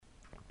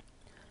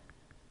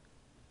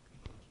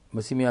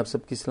मसीह में आप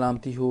सबकी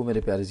सलामती हो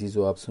मेरे प्यारे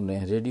अजीज़ों। आप सुन रहे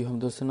हैं रेडियो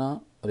हमदोसना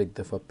और एक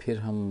दफ़ा फिर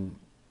हम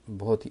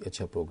बहुत ही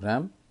अच्छा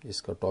प्रोग्राम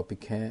जिसका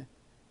टॉपिक है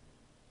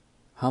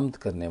हम्द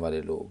करने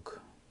वाले लोग।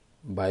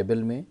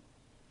 बाइबल में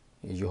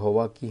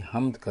यहोवा की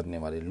हम्द करने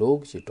वाले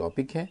लोग ये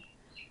टॉपिक है।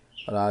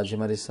 और आज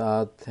हमारे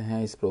साथ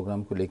हैं, इस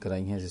प्रोग्राम को लेकर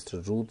आई हैं sister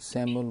Ruth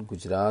Samuel,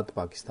 Gujarat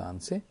Pakistan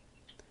से।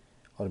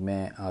 और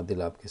मैं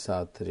आदिल आपके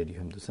साथ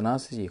रेडियो हमदोसना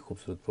से ये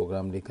खूबसूरत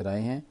प्रोग्राम लेकर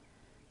आए हैं।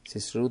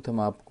 सिस्टर रूथ, हम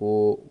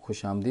आपको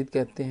खुश आमदीद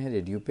कहते हैं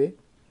रेडियो पे।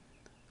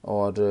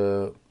 और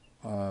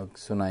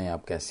सुनाएं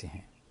आप कैसे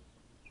हैं।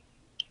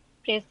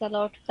 Praise the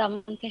Lord.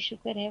 खुदावंद का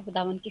शुक्र है,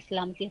 खुदावंद की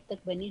सलामती अब तक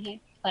बनी है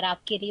और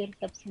आपके लिए और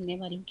सब सुनने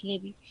वालों के लिए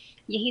भी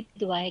यही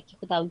दुआ है कि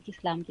खुदावंद की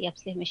सलामती अब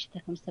से हमेशा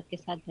तक हम सबके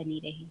साथ बनी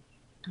रहे।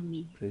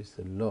 आमीन। Praise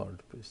the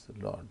Lord, praise the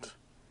Lord.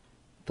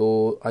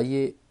 तो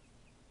आइए,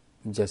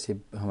 जैसे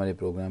हमारे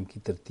प्रोग्राम की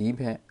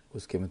तरतीब है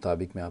उसके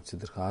मुताबिक मैं आपसे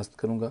दरख्वास्त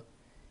करूँगा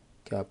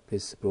कि आप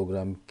इस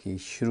प्रोग्राम की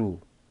शुरू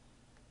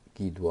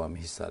की दुआ में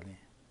हिस्सा लें।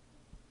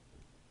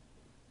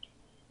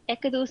 ए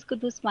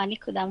कुदूस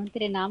मालिक खुदावंद,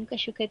 तेरे नाम का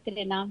शुक्र,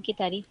 तेरे नाम की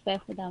तारीफ है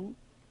खुदावंद,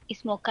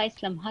 इस मौका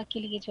इस लम्हा के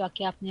लिए जो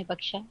आके आपने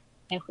बख्शा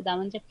है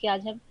खुदावंद, जबकि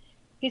आज हम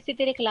फिर से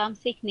तेरे कलाम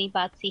से एक नई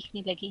बात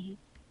सीखने लगे हैं।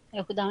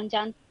 ए खुदावंद,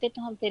 जानते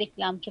तो हम तेरे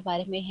कलाम के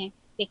बारे में हैं,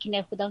 लेकिन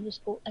ए खुदावंद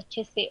उसको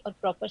अच्छे से और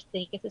प्रॉपर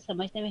तरीके से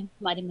समझने में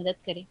हमारी मदद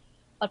करे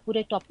और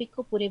पूरे टॉपिक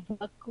को, पूरे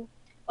वक्त को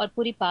और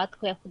पूरी बात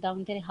को ए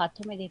खुदावंद तेरे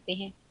हाथों में देते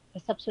हैं और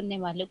सब सुनने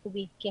वालों को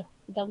भी कि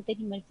खुदावंद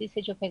तेरी मर्जी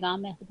से जो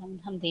पैगाम है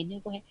खुदावंद हम देने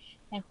को है,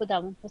 मैं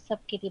खुदावंद वो सब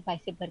के लिए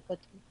बाइसे बरकत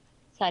हूँ।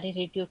 सारे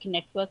रेडियो के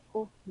नेटवर्क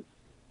को,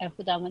 ऐ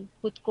खुदावंद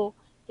खुद को,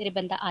 तेरे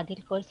बंदा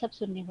आदिल को और सब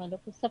सुनने वालों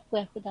को, सबको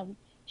ऐ खुदावंद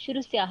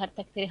शुरू से आहर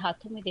तक तेरे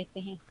हाथों में देते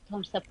हैं। तो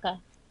हम सबका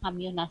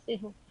हामी और नासिर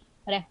हो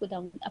और ऐ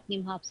खुदावंद अपनी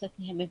मुहाफ़ज़त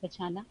में हमें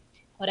बचाना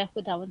और ऐ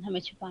खुदावंद हमें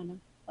छुपाना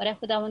और ऐ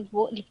खुदावंद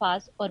वो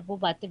अल्फाज और वो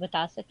बातें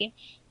बता सके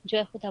जो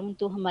ऐ खुदावंद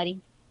तू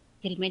हमारी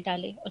दिल में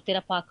डाले और तेरा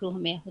पाक रूह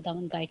हमें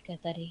खुदावंद गाइड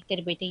करता रहे।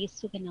 तेरे बेटे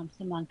यीशु के नाम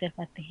से मांग कर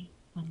पाते हैं,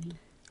 आमीन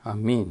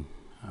आमीन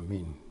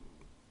आमीन।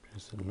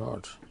 Praise the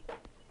lord.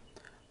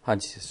 हाँ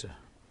जी सिस्टर,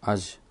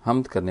 आज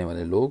हम्द करने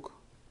वाले लोग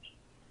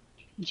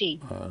जी,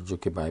 जो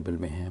कि बाइबल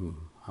में हैं,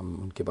 हम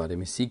उनके बारे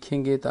में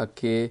सीखेंगे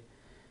ताकि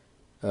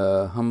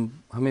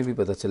हमें भी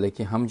पता चले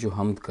कि हम जो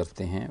हम्द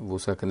करते हैं वो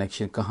उसका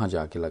कनेक्शन कहाँ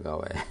जाके लगा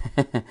हुआ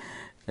है।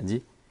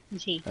 जी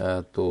जी।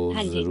 तो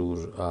हाँ जी।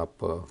 ज़रूर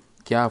आप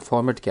क्या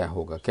फॉर्मेट क्या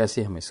होगा,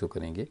 कैसे हम इसको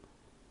करेंगे?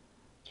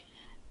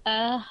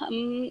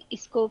 हम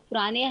इसको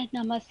पुराने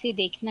अहदनामा से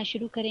देखना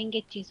शुरू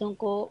करेंगे चीज़ों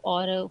को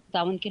और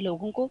खुदावन के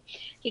लोगों को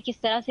कि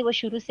किस तरह से वो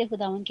शुरू से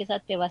खुदावन के साथ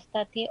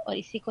व्यवस्था थे, और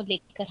इसी को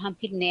लेकर हम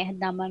फिर नए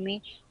अहदनामा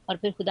में और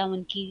फिर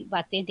खुदावन की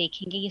बातें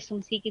देखेंगे। यीशु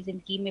मसीह की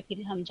ज़िंदगी में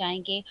फिर हम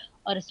जाएंगे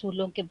और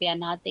रसूलों के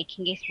बयानात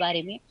देखेंगे इस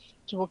बारे में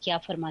कि वो क्या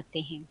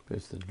फरमाते हैं।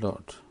 Praise the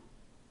Lord.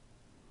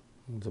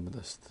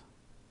 ज़बरदस्त।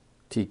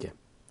 ठीक है,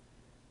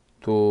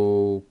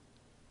 तो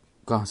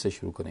कहाँ से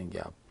शुरू करेंगे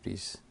आप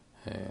प्लीज़?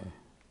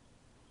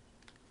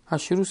 हाँ,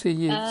 शुरू से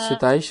ये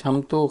सिताइश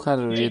हम तो खैर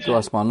ये तो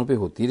आसमानों पे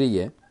होती रही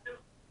है।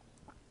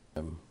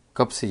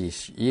 कब से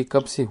ये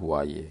कब से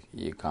हुआ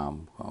ये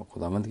काम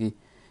खुदावंद की?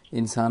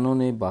 इंसानों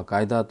ने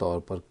बाकायदा तौर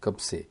पर कब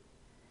से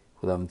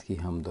खुदावंद की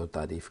हम्द और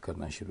तारीफ़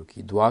करना शुरू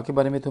की? दुआ के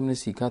बारे में तो हमने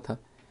सीखा था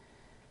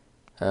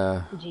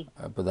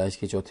पैदाइश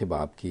के चौथे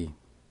बाब की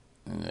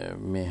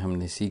में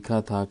हमने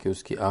सीखा था कि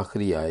उसकी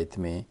आखिरी आयत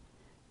में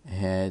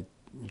है,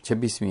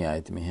 26वीं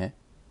आयत में है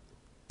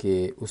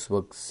कि उस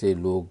वक्त से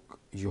लोग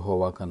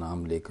यहोवा का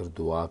नाम लेकर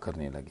दुआ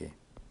करने लगे।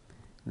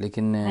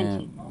 लेकिन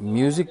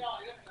म्यूज़िक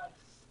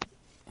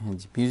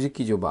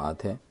की जो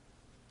बात है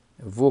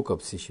वो कब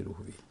से शुरू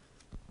हुई?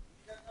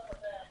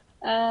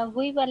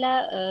 वही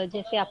वाला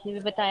जैसे आपने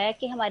भी बताया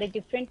कि हमारे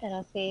डिफरेंट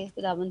तरह से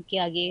खुदावंद के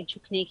आगे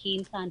झुकने की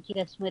इंसान की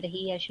रस्म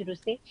रही है शुरू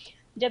से।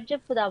 जब जब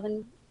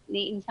खुदावंद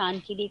ने इंसान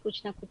के लिए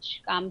कुछ ना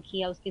कुछ काम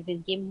किया उसकी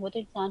ज़िंदगी में, वो तो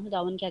इंसान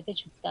खुदावंद के आगे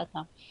झुकता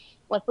था।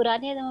 और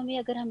पुराने अहद में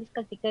अगर हम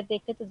इसका जिक्र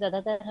देखें तो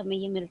ज़्यादातर हमें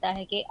ये मिलता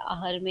है कि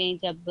आहर में,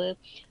 जब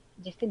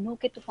जैसे नूह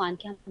के तूफान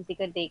के हम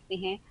जिक्र देखते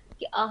हैं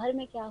कि आहर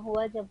में क्या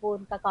हुआ, जब वो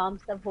उनका काम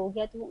सब हो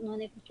गया तो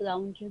उन्होंने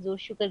खुदावंद की हुजूर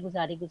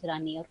शुक्रगुजारी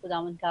गुजरानी और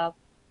खुदावंद का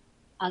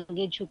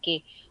आगे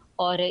झुके।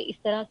 और इस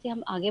तरह से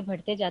हम आगे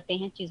बढ़ते जाते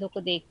हैं, चीज़ों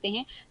को देखते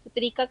हैं। तो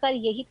तरीकाकार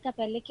यही था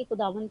पहले कि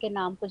खुदावन के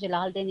नाम को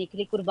जलाल देने के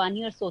लिए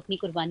कुर्बानी और सोतनी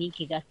कुर्बानी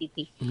की जाती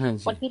थी। हाँ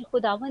और जी। फिर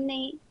खुदावन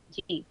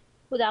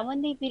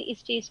ने फिर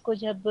इस चीज़ को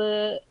जब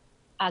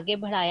आगे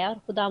बढ़ाया और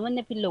खुदावन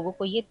ने फिर लोगों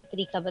को ये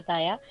तरीका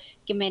बताया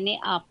कि मैंने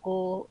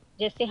आपको,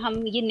 जैसे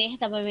हम ये नए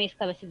अहदनामा में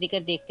इसका वैसे जिक्र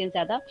देखते हैं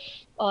ज़्यादा,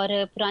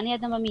 और पुराने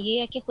अहदनामा में ये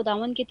है कि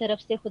खुदावन की तरफ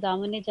से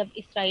खुदावन ने जब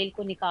इसराइल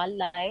को निकाल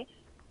लाए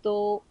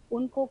तो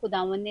उनको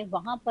खुदावन ने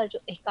वहां पर जो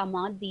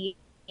अहकामात दिए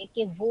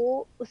कि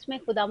वो उसमें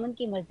खुदावन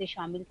की मर्जी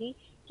शामिल थी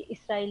कि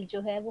इसराइल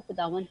जो है वो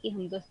खुदावन की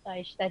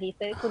हमदोस्ताइश तारीफ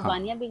करे,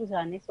 कुर्बानियां भी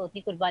गुजारने,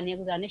 सोती कुर्बानियां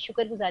गुजारने,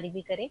 शुक्रगुजारी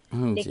भी करे,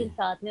 हाँ लेकिन जी।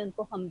 साथ में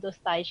उनको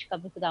हमदोस्ताइश का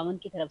भी खुदावन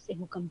की तरफ से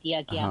हुक्म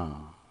दिया गया।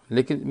 हाँ,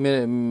 लेकिन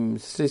मेरे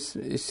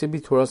इससे भी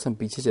थोड़ा सा हम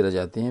पीछे चले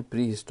जाते हैं।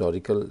 प्री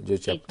हिस्टोरिकल जो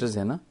चैप्टर्स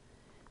है ना,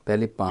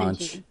 पहले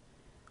 5,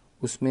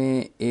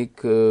 उसमें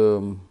एक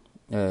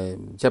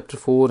चैप्टर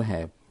 4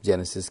 है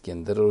जेनेसिस के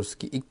अंदर, और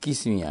उसकी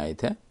 21वीं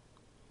आयत है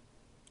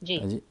जी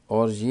जी।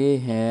 और ये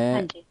है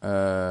हाँ जी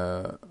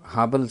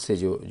हाबल से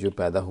जो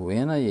पैदा हुए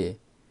हैं ना, ये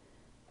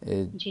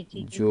जी जी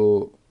जी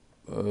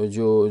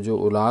जो जो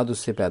औलाद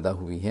उससे पैदा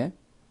हुई है,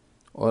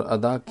 और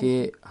अदा हाँ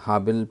के जी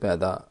हाबिल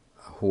पैदा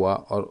हुआ,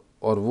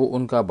 और वो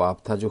उनका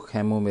बाप था जो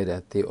खैमों में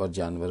रहते और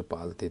जानवर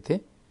पालते थे।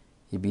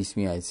 ये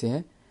 20वीं आयत से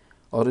है।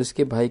 और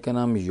इसके भाई का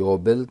नाम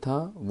योबेल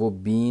था, वो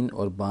बीन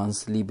और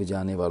बांसुरी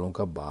बजाने वालों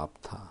का बाप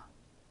था।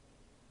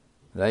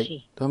 राइट।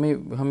 जी तो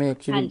हमें हमें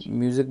एक्चुअली हाँ जी।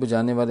 म्यूज़िक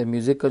बजाने वाले,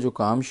 म्यूज़िक का जो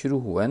काम शुरू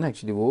हुआ है ना,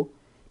 एक्चुअली वो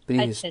प्री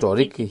अच्छा जी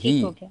हिस्टोरिक जी ही,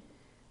 ठीक हो गया।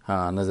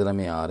 हाँ, नज़र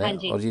हमें आ रहा हाँ है।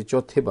 जी और ये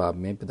चौथे बाब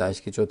में, पैदाइश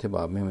के चौथे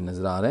बाब में हमें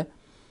नज़र आ रहा है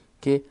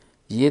कि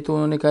ये तो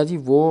उन्होंने कहा जी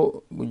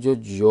वो जो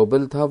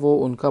जोबल था वो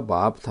उनका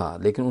बाप था,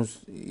 लेकिन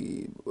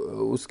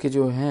उसके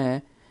जो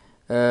हैं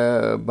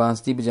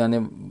बांसुरी बजाने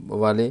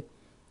वाले,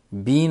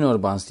 बीन और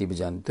बांसुरी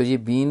बजाने, तो ये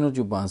बीन और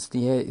जो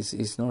बांसुरी है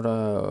इस not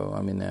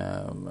I mean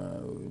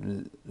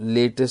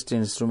latest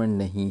instrument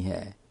नहीं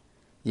है,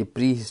 ये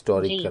प्री जी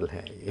हिस्टोरिकल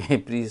है, ये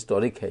प्री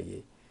हिस्टोरिक है।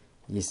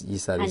 ये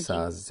सारी हाँ जी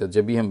साज, तो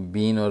जब भी हम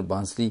बीन और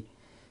बांसुरी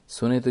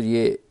सुने तो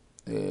ये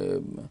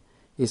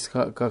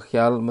इसका का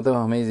ख्याल, मतलब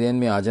हमें ज़हन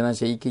में आ जाना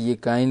चाहिए कि ये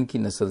काइन की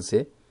नस्ल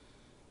से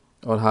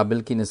और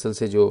हाबिल की नस्ल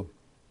से जो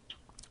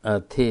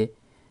थे,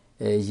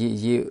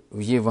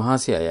 ये वहाँ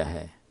से आया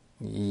है,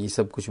 ये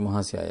सब कुछ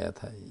वहाँ से आया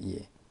था।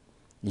 ये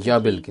जी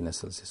याबिल की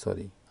नस्ल से,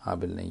 सॉरी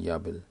हाबिल नहीं,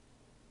 याबिल।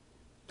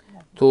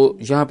 तो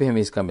यहाँ पे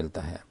हमें इसका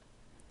मिलता है।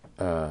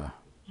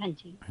 हाँ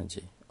जी हाँ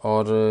जी।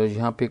 और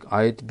यहाँ पे एक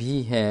आयत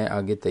भी है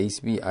आगे,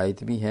 23वीं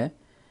आयत भी है,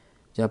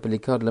 जहाँ पे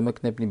लिखा, और लमक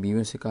ने अपनी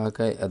बीवियों से कहा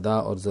कि अदा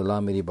और ज़ला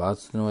मेरी बात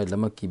सुनो, और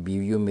लमक की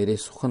बीवियों मेरे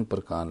सुखन पर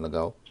कान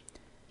लगाओ।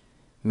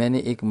 मैंने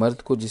एक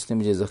मर्द को जिसने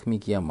मुझे ज़ख्मी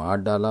किया मार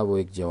डाला, वो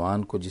एक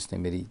जवान को जिसने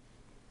मेरी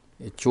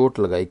चोट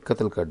लगाई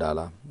कत्ल कर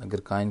डाला। अगर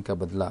काइन का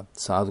बदला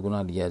 7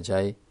 गुना लिया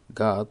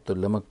जाएगा तो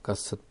लमक का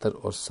 70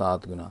 और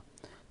 7 गुना।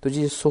 तो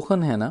ये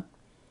सुखन है ना,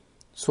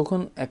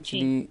 सुखन जी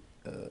एक्चुअली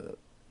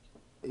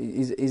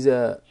इज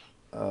अ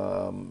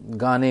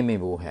गाने में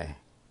वो है,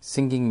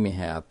 सिंगिंग में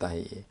है, आता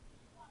है ये।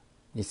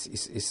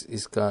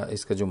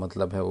 इसका जो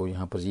मतलब है वो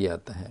यहाँ पर ये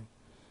आता है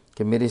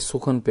कि मेरे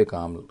सुखन पे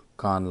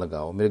कान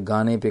लगाओ, मेरे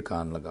गाने पे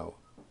कान लगाओ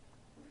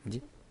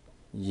जी।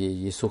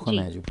 ये सुखन जी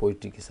है जो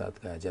पोइट्री के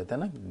साथ गाया जाता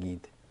है ना,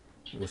 गीत,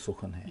 वो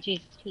सुखन है। जी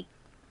ठीक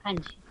हाँ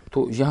जी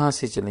तो यहाँ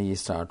से चलें, ये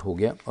स्टार्ट हो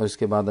गया। और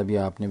इसके बाद अभी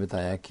आपने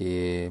बताया कि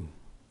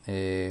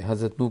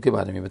हज़रत नूह के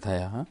बारे में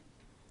बताया, हाँ,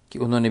 कि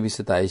उन्होंने भी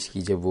सताइश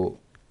की जब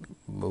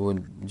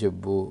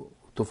वो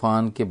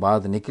तूफ़ान के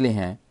बाद निकले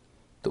हैं,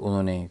 तो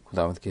उन्होंने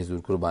खुदावंद के हुज़ूर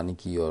कुर्बानी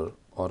की,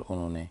 और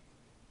उन्होंने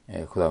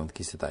खुदावंद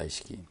की सताइश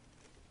की।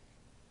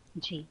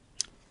 जी।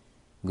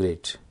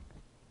 ग्रेट,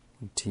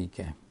 ठीक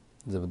है,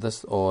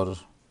 ज़बरदस्त। और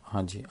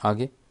हाँ जी,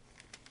 आगे।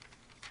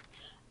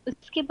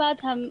 उसके बाद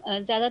हम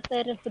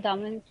ज्यादातर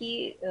खुदावन की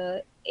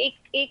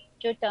एक एक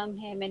जो टर्म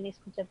है, मैंने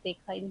इसको जब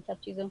देखा इन सब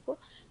चीजों को,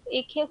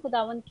 एक है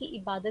खुदावन की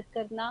इबादत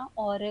करना,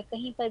 और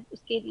कहीं पर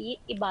उसके लिए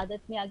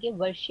इबादत में आगे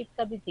वर्शिप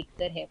का भी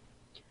जिक्र है।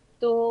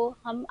 तो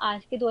हम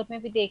आज के दौर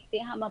में भी देखते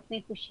हैं, हम अपने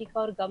खुशी का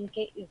और गम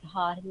के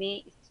इजहार में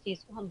इस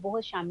चीज को हम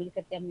बहुत शामिल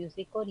करते हैं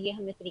म्यूजिक को, और ये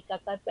हमें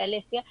तरीकाकार पहले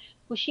से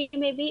खुशी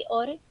में भी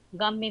और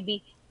गम में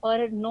भी।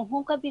 और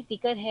नोहों का भी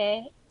जिक्र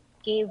है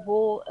कि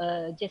वो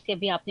जैसे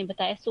अभी आपने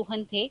बताया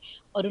सुहन थे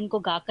और उनको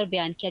गाकर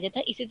बयान किया जाता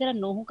है, इसी तरह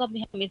नोहों का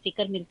भी हमें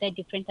जिक्र मिलता है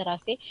डिफरेंट तरह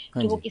से,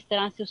 हाँ कि वो जी। किस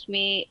तरह से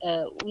उसमें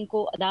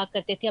उनको अदा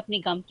करते थे अपनी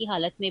गम की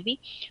हालत में भी।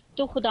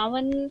 तो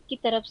खुदावन की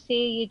तरफ से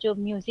ये जो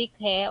म्यूजिक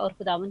है और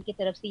खुदावन की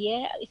तरफ से ये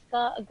है,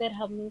 इसका अगर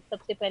हम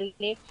सबसे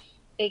पहले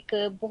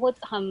एक बहुत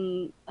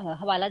हम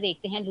हवाला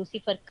देखते हैं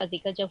लूसीफर का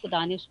जिक्र, जब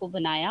खुदा ने उसको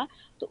बनाया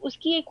तो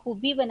उसकी एक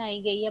खूबी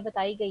बनाई गई है,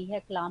 बताई गई है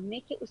कलाम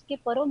में, कि उसके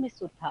परों में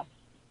सुर था।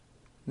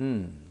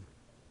 हम्म।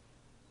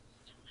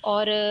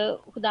 और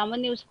खुदावन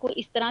ने उसको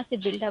इस तरह से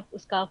बिल्डअप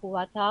उसका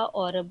हुआ था,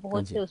 और हाँ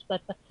बहुत से जी। उस पर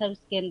पत्थर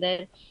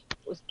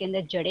उसके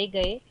अंदर जड़े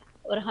गए,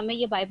 और हमें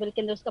ये बाइबल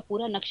के अंदर उसका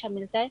पूरा नक्शा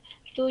मिलता है।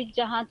 तो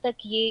जहाँ तक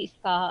ये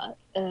इसका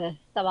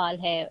सवाल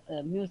है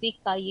म्यूजिक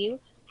का, ये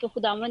तो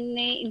खुदावन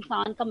ने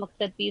इंसान का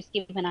मकसद भी उसके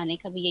बनाने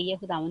का भी यही है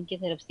खुदावन की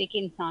तरफ से, कि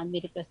इंसान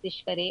मेरी प्रस्तिश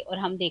करे। और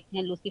हम देखते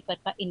हैं लूसीफर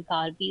का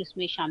इनकार भी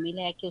उसमें शामिल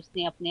है, कि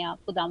उसने अपने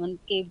आप खुदावन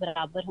के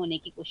बराबर होने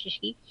की कोशिश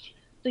की।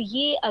 तो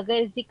ये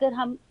अगर जिक्र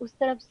हम उस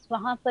तरफ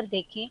वहां पर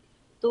देखें,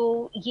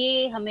 तो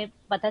ये हमें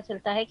पता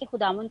चलता है कि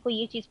खुदावन को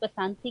ये चीज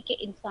पसंद थी कि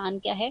इंसान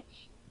क्या है,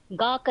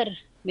 गा कर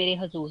मेरे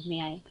हजूर में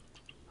आए,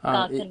 हाँ,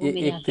 गा कर वो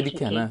मेरे एक आगे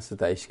तरीका है झुके। ना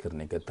सताइश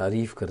करने का,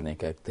 तारीफ करने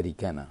का एक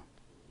तरीका है ना।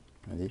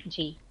 हाँ जी।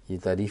 जी ये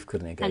तारीफ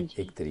करने का हाँ एक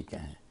जी तरीका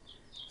है।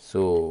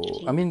 सो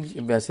आई जी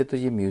मीन, वैसे तो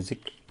ये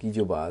म्यूज़िक की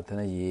जो बात है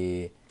ना,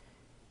 ये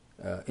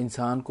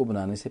इंसान को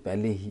बनाने से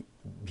पहले ही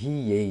भी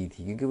यही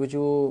थी, क्योंकि वो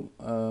जो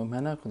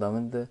है ना,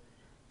 खुदावंद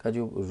का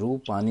जो रूह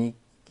पानी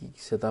की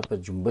सतह पर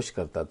जुम्बश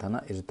करता था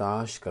ना,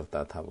 इरताश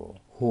करता था, वो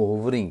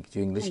होवरिंग,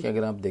 जो इंग्लिश हाँ के जी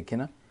अगर आप देखें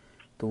ना,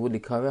 तो वो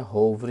लिखा हुआ है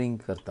होवरिंग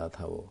करता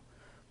था वो।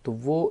 तो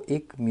वो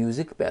एक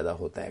म्यूज़िक पैदा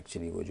होता है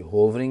एक्चुअली, वो जो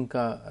होवरिंग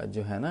का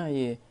जो है ना,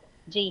 ये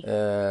जी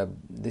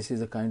this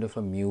is a kind of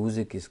a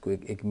music. इसको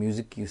एक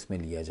म्यूज़िक की उसमें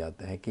लिया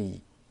जाता है कि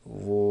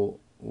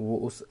वो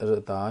उस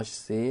रताश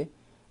से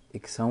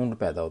एक साउंड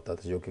पैदा होता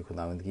था जो कि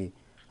खुदावंद की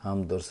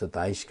हमद और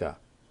सताइश का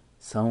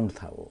साउंड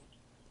था, वो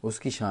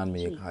उसकी शान में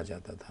ये कहा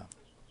जाता था।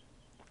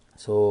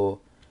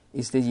 सो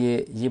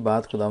इसलिए ये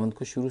बात खुदावंद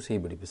को शुरू से ही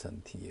बड़ी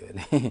पसंद थी, ये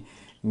वाले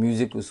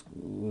म्यूज़िक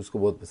उसको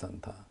बहुत पसंद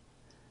था।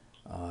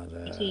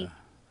 और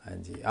हाँ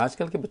जी,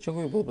 आजकल के बच्चों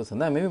को भी बहुत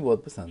पसंद है, हमें भी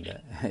बहुत पसंद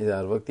है।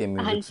 हर वक्त ये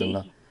म्यूज़िक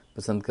सुनना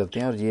पसंद करते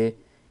हैं। और ये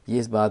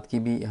इस बात की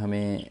भी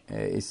हमें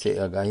इससे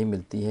आगाही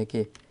मिलती है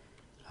कि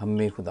हम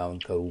में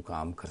खुदावंद का रूह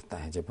काम करता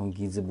है। जब हम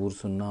गीत ज़बूर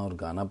सुनना और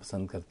गाना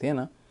पसंद करते हैं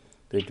ना,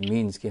 तो इट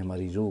मीन्स कि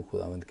हमारी रूह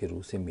खुदावंद के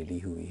रूह से मिली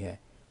हुई है,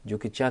 जो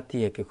कि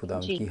चाहती है कि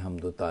खुदावंद की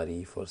हमद व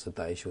तारीफ़ और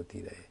सताइश होती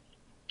रहे।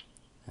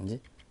 हाँ जी,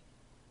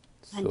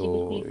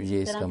 सो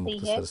ये इसका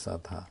मुख्तसर सा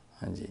था।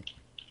 हाँ जी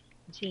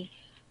जी।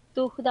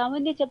 तो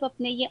खुदावंद ने जब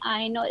अपने ये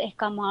आयन और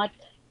अहकामात,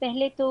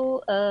 पहले तो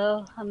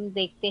हम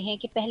देखते हैं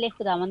कि पहले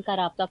खुदावंद का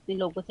राब्ता अपने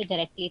लोगों से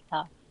डायरेक्टली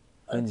था,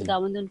 और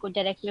खुदावंद उनको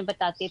डायरेक्ट में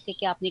बताते थे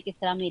कि आपने किस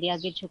तरह मेरे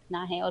आगे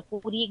झुकना है। और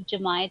पूरी एक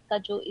जमायत का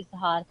जो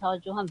इजहार था, और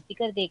जो हम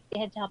जिक्र देखते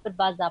हैं जहाँ पर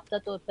बाज़ाब्ता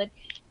तौर पर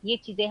ये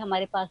चीज़ें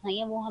हमारे पास आई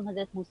हैं, वो हम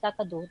हज़रत मूसा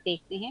का दौर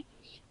देखते हैं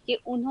कि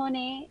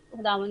उन्होंने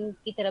खुदावंद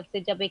की तरफ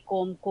से जब एक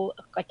कौम को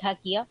इकट्ठा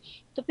किया,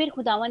 तो फिर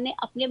खुदावंद ने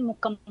अपने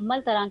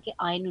मुकम्मल तरह के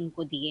आयन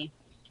उनको दिए।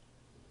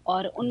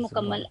 और उन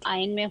मुकम्मल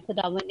आयन में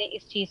खुदावंद ने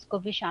इस चीज़ को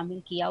भी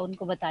शामिल किया,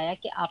 उनको बताया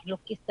कि आप लोग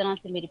किस तरह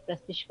से मेरी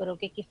प्रस्तिश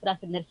करोगे, किस तरह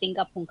से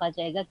नरसिंगा फूंका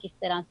जाएगा, किस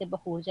तरह से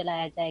बखूर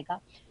जलाया जाएगा,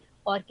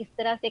 और किस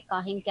तरह से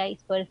काहिन क्या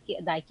इस फर्ज की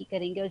अदायगी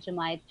करेंगे और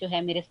जमायत जो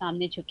है मेरे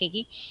सामने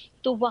झुकेगी।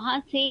 तो वहाँ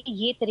से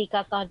ये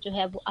तरीकाकार जो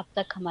है वो अब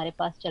तक हमारे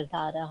पास चलता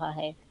आ रहा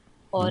है।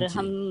 और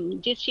हम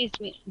जिस चीज़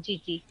में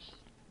जी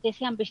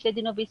जैसे हम पिछले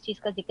दिनों भी इस चीज़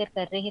का जिक्र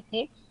कर रहे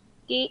थे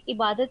कि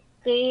इबादत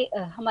के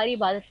हमारी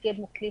इबादत के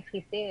मुख्तलिफ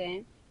हिस्से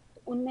हैं,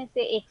 उनमें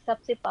से एक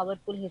सबसे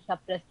पावरफुल हिस्सा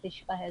प्रस्तिश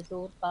का है,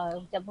 जोर का।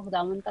 जब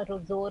खुदावंद का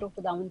जोर और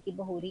खुदावंद की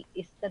बहूरी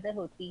इस कदर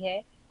होती है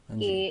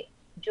कि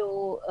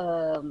जो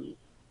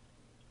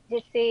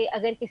जैसे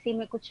अगर किसी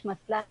में कुछ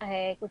मसला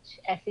है, कुछ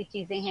ऐसी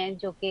चीजें हैं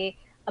जो कि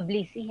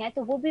अबलीसी हैं,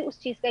 तो वो भी उस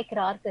चीज का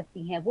इकरार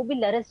करती हैं, वो भी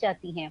लरस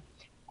जाती हैं,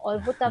 और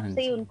वो तब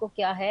से ही उनको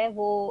क्या है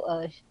वो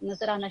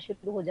नजर आना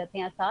शुरू हो जाते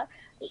हैं आसार।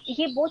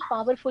 ये बहुत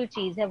पावरफुल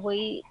चीज है,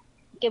 वही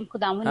कि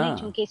खुदावंद ने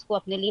चूंकि इसको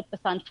अपने लिए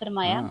पसंद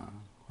फरमाया।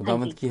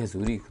 खुदावंद की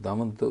हजूरी,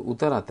 खुदावंद तो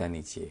उतर आता है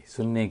नीचे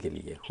सुनने के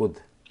लिए खुद।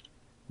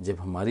 जब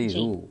हमारी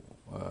रूह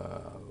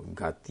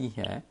गाती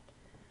है,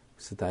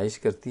 सताइश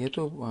करती है,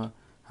 तो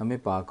हमें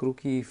पाकरू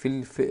की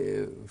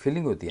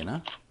फीलिंग होती है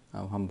ना,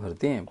 हम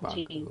भरते हैं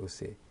पाक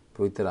उससे,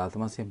 पवित्र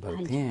आत्मा से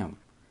भरते हैं हम।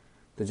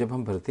 तो जब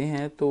हम भरते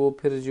हैं तो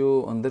फिर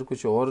जो अंदर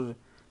कुछ और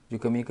जो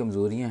कमी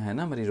कमज़ोरियां हैं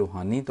ना हमारी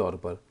रूहानी तौर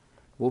पर,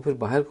 वो फिर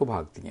बाहर को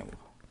भागती हैं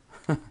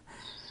वो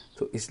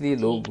तो इसलिए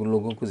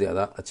लोगों को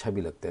ज़्यादा अच्छा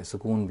भी लगता है,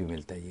 सुकून भी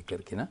मिलता है ये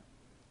करके ना,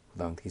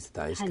 खुदावंद की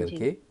सताइश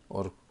करके,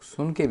 और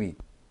सुन के भी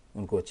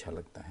उनको अच्छा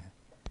लगता है,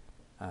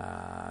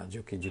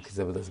 जो कि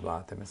ज़बरदस्त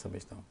बात है, मैं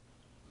समझता हूँ।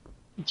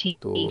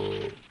 तो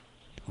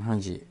हाँ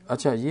जी,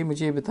 अच्छा ये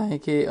मुझे बताएं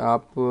कि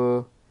आप,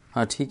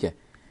 हाँ ठीक है,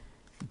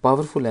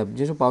 पावरफुल है,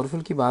 जो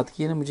पावरफुल की बात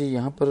की है ना, मुझे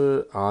यहाँ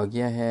पर आ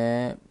गया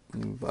है,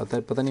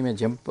 पता नहीं मैं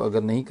जंप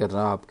अगर नहीं कर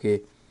रहा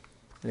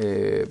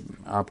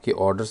आपके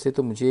ऑर्डर से,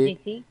 तो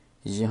मुझे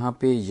यहाँ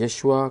पे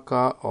यशवा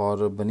का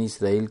और बनी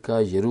इसराइल का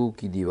यरू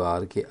की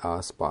दीवार के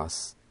आसपास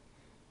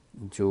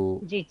जो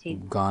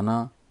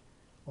गाना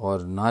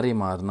और नारे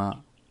मारना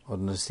और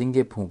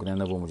नरसिंगे फूंकना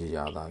ना, वो मुझे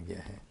याद आ गया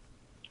है।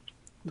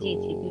 तो जी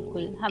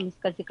बिल्कुल, हम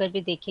इसका जिक्र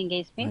भी देखेंगे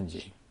इसमें।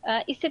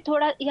 इससे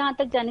थोड़ा यहाँ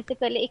तक जाने से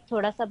पहले एक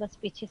थोड़ा सा बस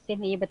पीछे से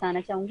मैं ये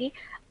बताना चाहूंगी,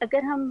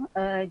 अगर हम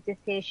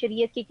जैसे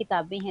शरीयत की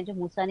किताबें हैं जो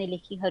मूसा ने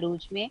लिखी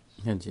हरूज में,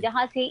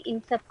 जहाँ से इन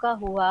सब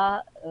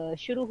का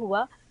शुरू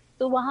हुआ,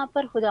 तो वहाँ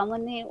पर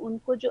खुदावंद ने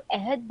उनको जो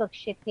अहद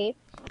बख्शे थे,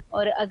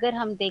 और अगर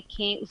हम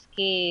देखें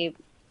उसके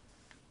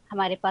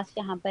हमारे पास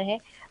यहाँ पर है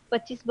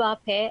 25 बाब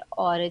है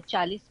और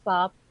 40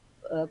 बाब,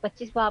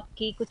 25 बाब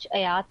की कुछ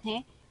आयात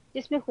हैं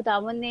जिसमें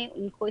खुदावंद ने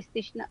उनको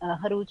इस्तिश्ना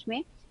हरूज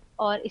में,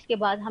 और इसके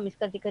बाद हम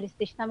इसका जिक्र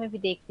इस्तिश्ना में भी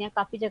देखते हैं,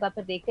 काफी जगह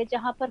पर देखते हैं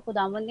जहाँ पर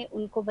खुदावंद ने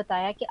उनको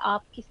बताया कि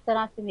आप किस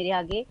तरह से मेरे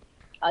आगे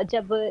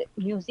जब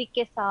म्यूजिक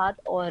के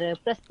साथ और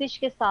प्रस्तिश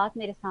के साथ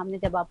मेरे सामने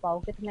जब आप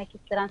आओगे, तो मैं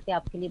किस तरह से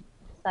आपके लिए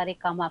सारे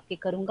काम आपके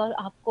करूंगा, और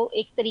आपको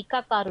एक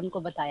तरीकाकार उनको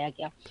बताया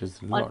गया।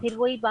 और फिर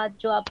वही बात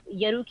जो आप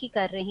यरू की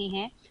कर रहे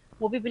हैं,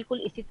 वो भी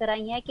बिल्कुल इसी तरह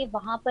ही है कि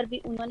वहां पर भी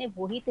उन्होंने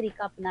वही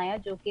तरीका अपनाया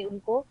जो कि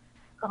उनको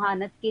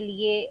कहानत के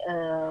लिए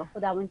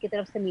खुदावंद की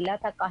तरफ से मिला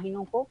था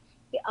काहिनों को,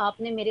 कि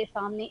आपने मेरे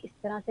सामने इस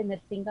तरह से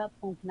नरसिंगा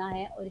फूंकना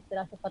है और इस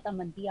तरह से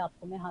फतहमंदी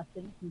आपको मैं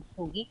हासिल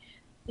होगी।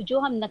 तो जो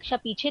हम नक्शा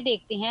पीछे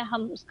देखते हैं,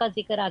 हम उसका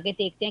जिक्र आगे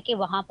देखते हैं कि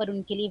वहां पर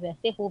उनके लिए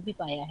वैसे हो भी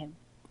पाया है।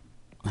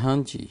 हाँ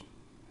जी,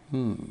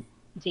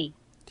 जी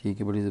ठीक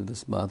है, बड़ी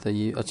ज़बरदस्त बात है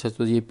ये। अच्छा,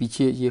 तो ये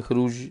पीछे ये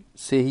खरूज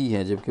से ही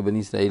है, जबकि बनी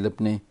इसराइल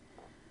अपने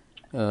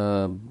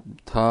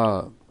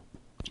था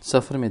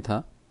सफ़र में था,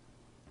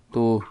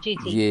 तो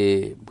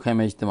ये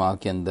खैमे इज्तिमा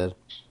के अंदर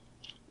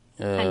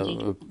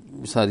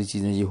सारी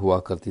चीज़ें ये हुआ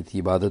करती थी,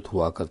 इबादत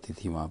हुआ करती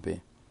थी वहाँ पे,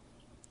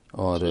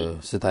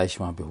 और सताइश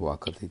वहाँ पे हुआ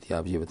करती थी।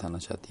 आप ये बताना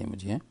चाहती हैं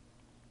मुझे?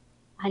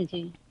 हाँ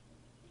जी।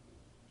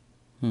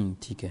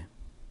 ठीक है।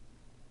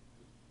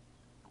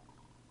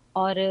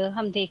 और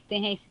हम देखते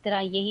हैं इसी तरह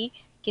यही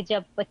कि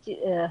जब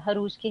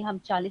हरूज के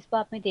हम 40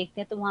 बाब में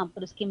देखते हैं तो वहां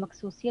पर उसकी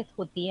मखसूसियत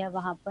होती है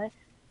वहां पर,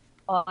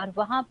 और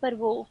वहां पर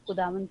वो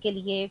खुदावन के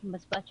लिए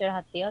मसबा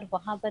चढ़ाते हैं, और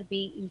वहां पर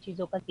भी इन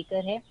चीजों का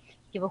जिक्र है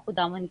कि वो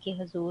खुदावन के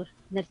हजूर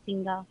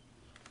नरसिंगा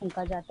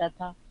फूंका जाता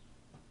था,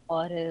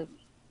 और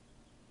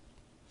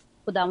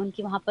खुदावन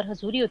की वहां पर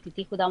हजूरी होती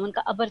थी, खुदावन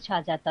का अबर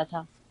छा जाता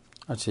था।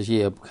 अच्छा,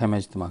 ये अब खैमा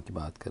इज्तिमा की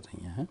बात कर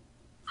रही हैं?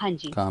 हाँ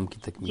जी। काम की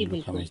जी तकमील और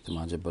खैमा बिल्कुल।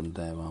 इज्तिमा जब बन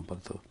रहा है वहाँ पर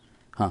तो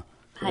हाँ।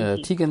 हाँ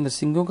जी। ठीक है,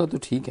 नरसिंगों का तो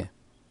ठीक है।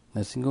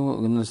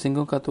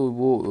 नरसिंगों का तो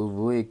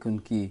वो एक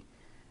उनकी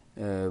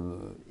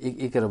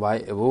एक रवाय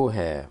वो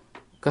है,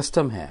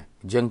 कस्टम है,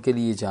 जंग के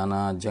लिए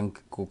जाना, जंग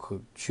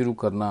को शुरू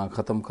करना,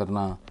 ख़त्म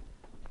करना।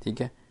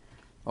 ठीक है।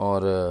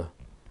 और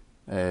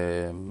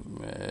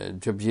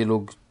जब ये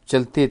लोग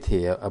चलते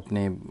थे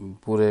अपने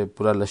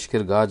पूरा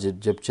लश्करगाह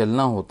जब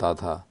चलना होता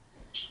था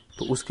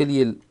तो उसके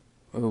लिए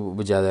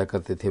बजाया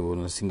करते थे, वो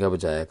नरसिंगा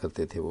बजाया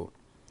करते थे वो।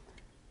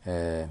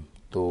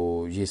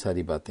 तो ये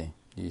सारी बातें,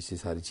 ये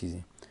सारी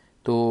चीज़ें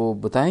तो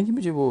बताएंगे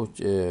मुझे। वो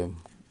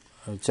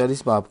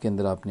 40 बाब के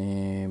अंदर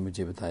आपने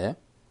मुझे बताया।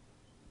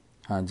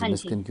 हाँ जी, हाँ जी।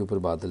 मस्कन के ऊपर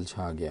बादल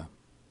छा गया।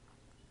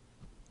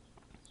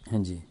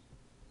 हाँ जी।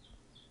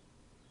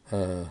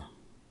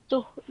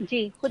 तो जी,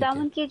 ठीक है।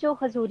 खुदावन की जो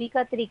हजूरी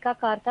का तरीका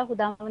कार था,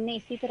 खुदावन ने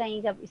इसी तरह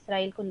ही जब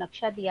इसराइल को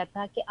नक्शा दिया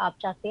था कि आप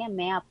चाहते हैं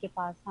मैं आपके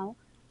पास आऊं,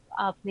 तो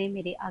आपने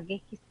मेरे आगे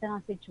किस तरह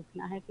से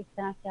झुकना है, किस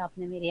तरह से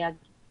आपने मेरे आगे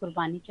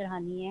कुर्बानी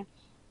चढ़ानी है,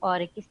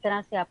 और किस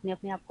तरह से आपने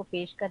अपने आप को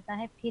पेश करना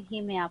है, फिर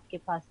ही मैं आपके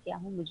पास क्या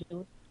हूँ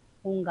मौजूद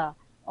हूँगा।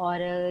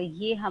 और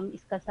ये हम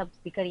इसका सब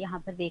जिक्र यहाँ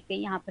पर देखते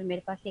हैं। यहाँ पर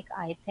मेरे पास एक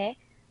आयत है,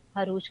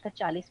 हरूज का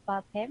 40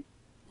 पाप है,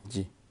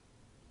 जी।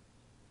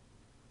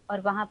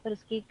 और वहां पर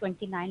उसकी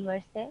 29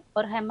 वर्ष है।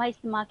 और हैमा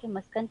इस्तेमा के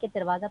मस्कन के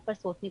दरवाजा पर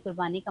सोतनी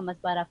कुर्बानी का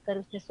मसबा रखकर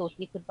उसने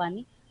सोतनी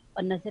कुर्बानी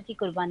और नजर की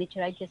कुर्बानी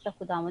चढ़ाई, जैसा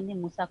खुदावन ने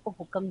मूसा को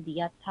हुक्म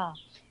दिया था। हाँ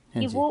कि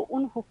जी। वो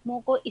उन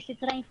हुक्मों को इसी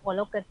तरह ही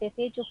फॉलो करते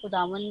थे जो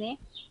खुदावन ने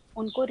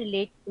उनको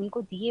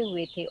दिए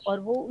हुए थे, और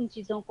वो उन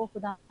चीजों को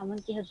खुदावन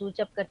के हजूर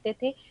जब करते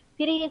थे,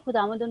 फिर ये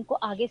खुदावंद उनको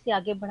आगे से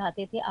आगे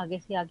बढ़ाते थे, आगे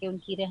से आगे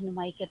उनकी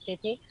रहनुमाई करते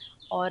थे।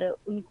 और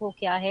उनको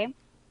क्या है,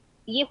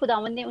 ये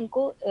खुदावंद ने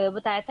उनको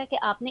बताया था कि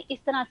आपने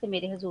इस तरह से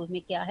मेरे हुजूर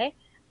में क्या है,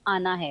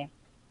 आना है।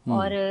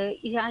 और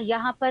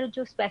यहाँ पर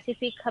जो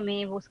स्पेसिफिक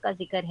हमें वो उसका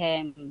जिक्र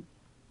है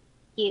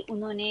कि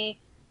उन्होंने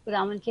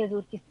खुदावंद के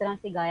हुजूर किस तरह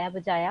से गाया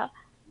बजाया,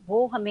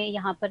 वो हमें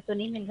यहाँ पर तो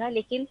नहीं मिल रहा,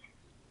 लेकिन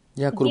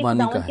यह ये कुर्बानी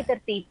का खुदावंद की है।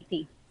 तरतीब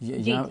थी। जी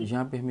यहाँ जी।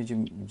 यहाँ पे हमें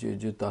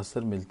जो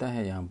तासर मिलता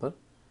है, यहाँ पर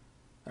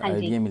हाँ जी।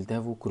 आइडिया मिलता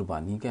है, वो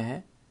कुर्बानी का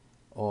है।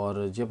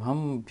 और जब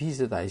हम भी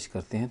सताइश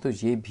करते हैं तो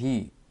ये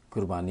भी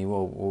कुर्बानी,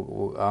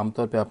 वो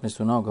आमतौर पे आपने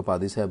सुना होगा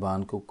पादी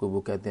साहबान को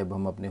वो कहते हैं अब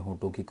हम अपने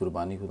होंठों की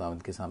कुर्बानी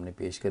खुदावंद के सामने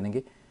पेश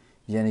करेंगे,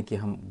 यानी कि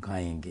हम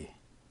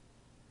गाएंगे।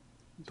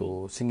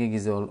 तो जी singing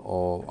is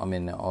all I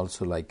mean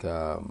also like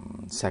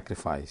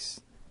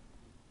sacrifice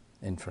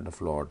in front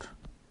of Lord.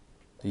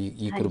 तो ये हाँ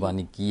जी।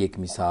 कुर्बानी की एक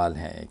मिसाल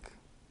है एक।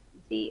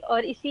 जी,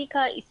 और इसी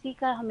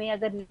का हमें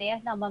अगर नया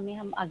नामा में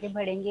हम आगे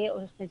बढ़ेंगे,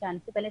 और उसमें जाने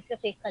से पहले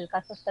सिर्फ एक हल्का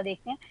सा उसका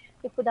देखते हैं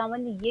कि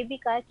खुदावन ने ये भी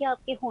कहा कि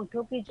आपके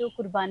होंठों की जो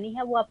कुर्बानी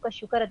है वो आपका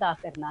शुक्र अदा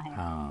करना है।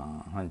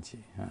 हाँ हाँ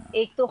जी हाँ।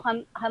 एक तो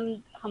हम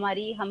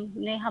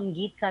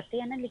गीत गाते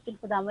हैं ना, लेकिन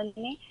खुदावन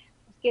ने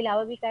उसके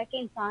अलावा भी कहा कि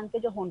इंसान के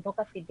जो होंठों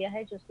का फिद्या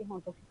है, जो उसके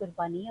होंठों की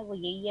कुर्बानी है, वो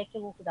यही है कि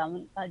वो खुदावन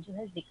का जो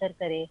है जिक्र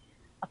करे,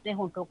 अपने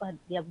होंठों का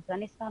हदिया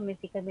बुझाने। इसका हमें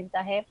जिक्र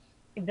मिलता है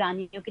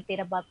इब्रानियों की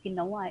 13 बाब की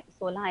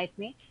 16 आयत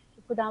में,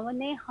 कि खुदावन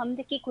ने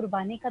हमद की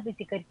कुर्बानी का भी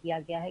जिक्र किया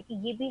गया है कि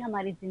ये भी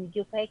हमारी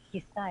जिंदगी का एक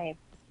हिस्सा है,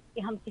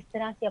 कि हम किस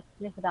तरह से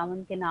अपने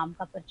खुदावन के नाम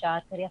का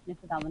प्रचार करें, अपने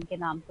खुदावन के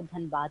नाम को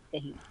धन्यवाद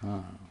कहें।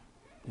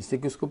 इससे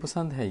कि उसको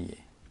पसंद है, ये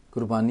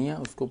कुर्बानियाँ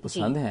उसको जी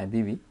पसंद हैं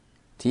अभी भी।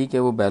 ठीक है,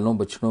 वो बैलों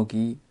बछड़ों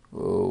की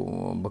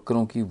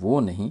बकरों की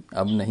वो नहीं,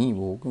 अब नहीं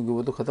वो, क्योंकि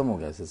वो तो ख़त्म हो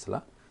गया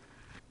सिलसिला।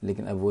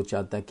 लेकिन अब वो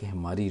चाहता है कि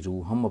हमारी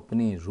रूह, हम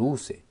अपनी रूह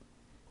से,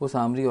 वो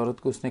सामरी औरत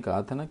को उसने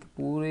कहा था ना कि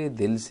पूरे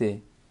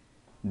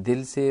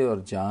दिल से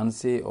और जान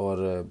से,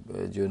 और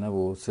जो है ना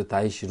वो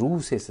सताइश,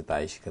 रूह से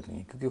सताइश करनी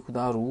है, क्योंकि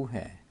खुदा रूह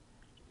है।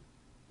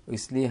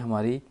 इसलिए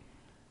हमारी,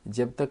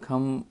 जब तक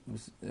हम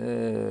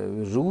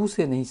रूह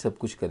से नहीं सब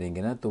कुछ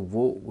करेंगे ना, तो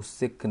वो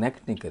उससे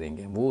कनेक्ट नहीं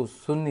करेंगे, वो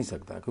सुन नहीं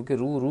सकता, क्योंकि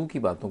रूह की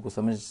बातों को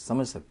समझ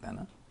सकता है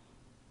ना,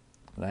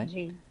 राइट।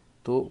 जी।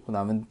 तो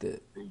खुदावंद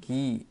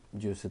की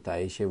जो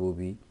सताइश है वो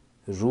भी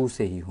रूह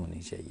से ही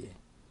होनी चाहिए।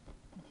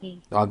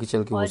 जी। तो आगे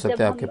चल के हो और सकता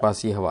जब है हम आपके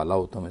पास ये हवाला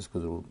हो तो हम इसको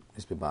ज़रूर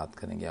इस पे बात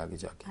करेंगे आगे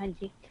जाके। हाँ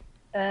जी।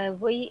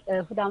 वही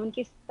खुदावन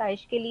की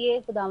सताइश के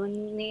लिए खुदावन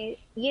ने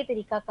ये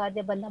तरीका कार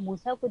जब बंदा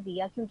मूसा को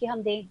दिया, क्योंकि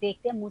हम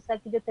देखते हैं मूसा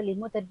की जो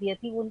तलीम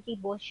तरबियत थी वो उनकी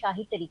बहुत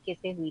शाही तरीके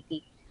से हुई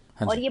थी।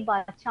 हाँ और जी। ये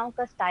बादशाहों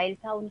का स्टाइल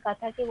था, उनका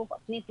था कि वो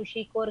अपनी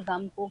खुशी को और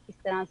गम को किस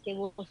तरह से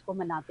वो उसको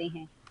मनाते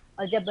हैं।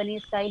 और जब बनी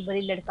इसराइल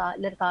बड़ी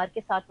लड़कार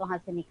के साथ वहां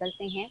से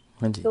निकलते हैं,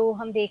 हाँ जी। तो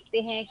हम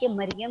देखते हैं कि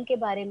मरियम के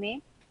बारे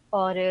में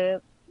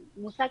और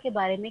मूसा के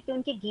बारे में कि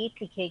उनके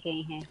गीत लिखे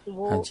गए हैं, कि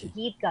वो हाँ जी।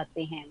 गीत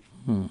गाते हैं।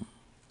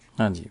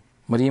 हाँ जी,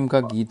 मरियम का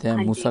गीत है,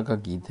 हाँ मूसा जी, का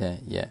गीत है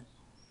ये,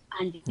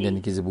 हाँ जी,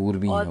 यानी कि ज़बूर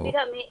भी और है वो। फिर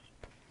हमें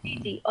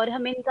जी, और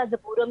हमें इनका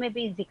ज़बूरों में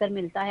भी ज़िक्र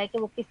मिलता है कि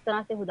वो किस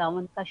तरह से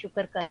खुदावंद का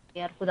शुक्र कर रहे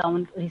हैं और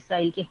खुदावंद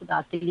इसराइल के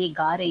खुदा के लिए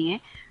गा रहे हैं।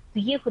 तो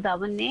ये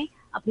खुदावंद ने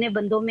अपने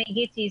बंदों में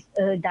ये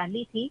चीज़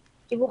डाली थी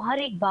कि वो हर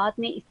एक बात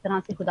में इस तरह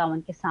से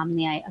खुदावंद के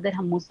सामने आए। अगर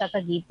हम मूसा का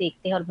गीत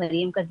देखते हैं और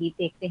मरियम का गीत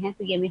देखते हैं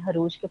तो ये हमें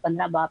हरोज के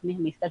 15 बाब में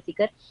हमें इसका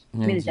ज़िक्र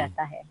हाँ मिल जी,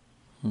 जाता है।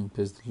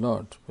 Praise the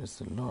lord,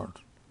 praise the lord.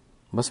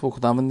 बस वो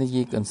खुदावंद ने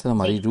ये कंसर्न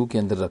हमारी जी, रूह के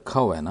अंदर रखा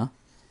हुआ है ना,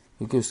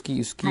 क्योंकि उसकी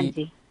हाँ उसकी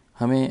जी,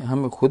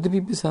 हमें खुद भी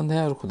पसंद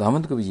है और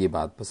खुदावंद को भी ये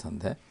बात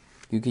पसंद है,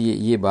 क्योंकि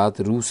ये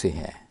बात रूह से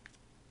है,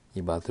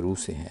 ये बात रूह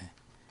से है।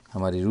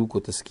 हमारी रूह को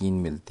तस्कीन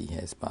मिलती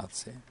है इस बात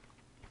से।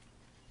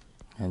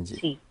 हाँ जी,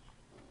 जी।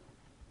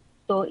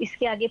 तो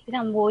इसके आगे फिर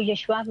हम वो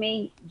यशवा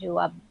में जो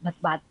आप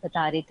बात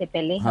बता रहे थे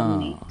पहले,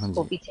 हमने हाँ, हाँ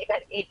उसको जी, पीछे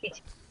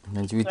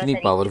हाँ जी, वो थोड़ा इतनी सा रीड में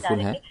जा पावरफुल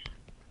रहे है। थे।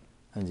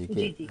 हाँ जी, कि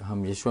जी, जी,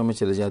 हम यीशु में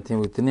चले जाते हैं,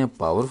 वो इतने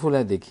पावरफुल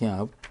है। देखिए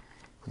आप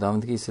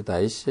खुदावंद की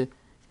सताइश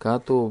का,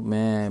 तो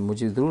मैं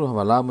मुझे ज़रूर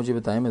हवाला आप मुझे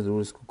बताएं, मैं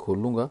ज़रूर इसको खोल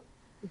लूँगा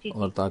जी,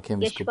 और जी। ताकि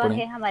हम इसको यशवा पढ़ें।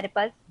 है हमारे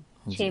पास,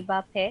 हाँ 6 जी,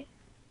 बाप है,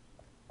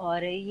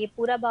 और ये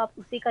पूरा बाप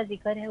उसी का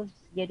जिक्र है,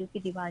 उस यरू की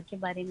दीवार के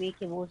बारे में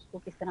कि वो उसको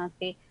किस तरह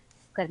से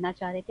करना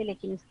चाह रहे थे।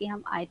 लेकिन उसकी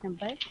हम आयत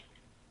नंबर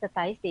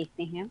 27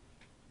 देखते हैं।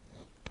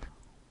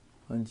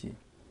 हाँ जी,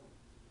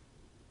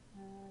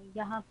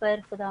 यहाँ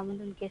पर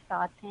खुदावंद उनके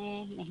साथ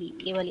हैं, नहीं,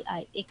 ये वाली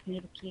आयत, एक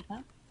मिनट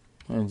रुकिएगा।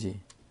 हाँ जी,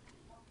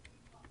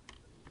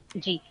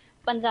 जी,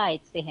 15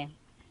 आयत से है।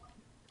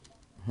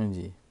 हाँ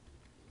जी,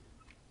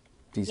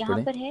 प्लीज़ यहाँ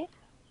पढ़ें। पर है,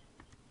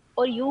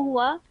 और यूं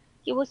हुआ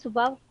कि वो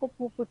सुबह को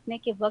फूंक उठने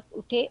के वक्त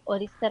उठे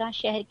और इस तरह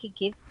शहर के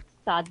गिर्द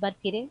 7 बार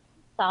फिरे।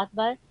 7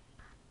 बार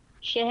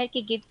शहर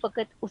के गिर्द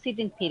फकत उसी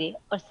दिन फिरे,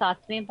 और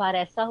 7वें बार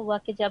ऐसा हुआ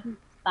कि जब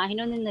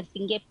काहिनों ने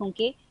नरसिंगे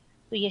फूंके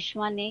तो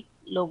यशवा ने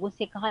लोगों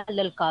से कहा,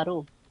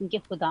 ललकारो, क्योंकि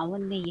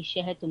खुदावंद ने ये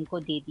शहर तुमको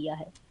दे दिया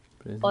है।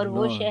 प्रेज़ और द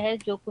वो लॉर्ड। शहर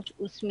जो कुछ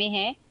उसमें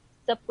है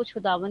सब कुछ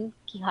खुदावंद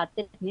की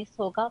खातिर निस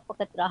होगा,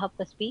 फकत राहब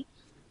कस्बी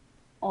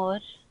और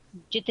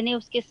जितने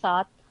उसके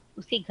साथ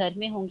उसी घर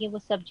में होंगे वो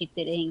सब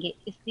जीते रहेंगे,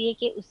 इसलिए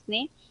कि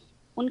उसने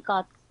उन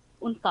का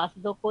उन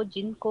कासदों को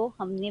जिनको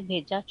हमने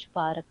भेजा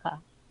छुपा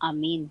रखा।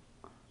 आमीन।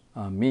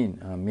 आमीन,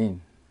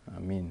 आमीन,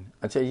 आमीन।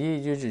 अच्छा,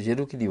 ये जो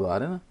यरू की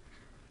दीवार है ना,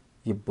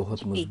 ये बहुत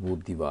जी,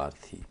 मजबूत दीवार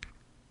थी।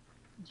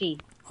 जी,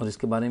 और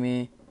इसके बारे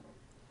में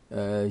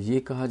ये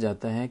कहा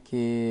जाता है कि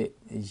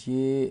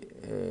ये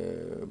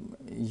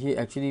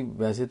एक्चुअली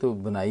वैसे तो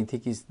बनाई थी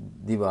कि इस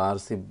दीवार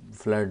से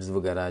फ्लड्स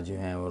वगैरह जो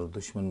हैं और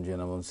दुश्मन जो है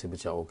ना वो उनसे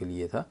बचाव के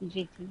लिए था।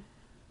 जी, जी,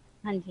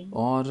 हाँ जी,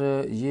 और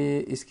ये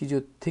इसकी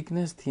जो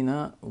थिकनेस थी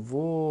ना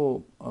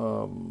वो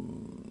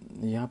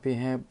यहाँ पे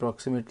है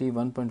अप्रॉक्सीमेटली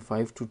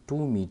 1.5 to 2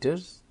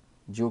 मीटर्स,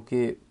 जो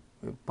कि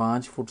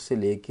 5 फुट से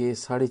लेके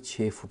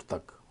 6.5 फुट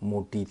तक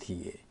मोटी थी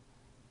ये,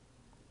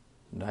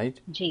 राइट।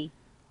 जी,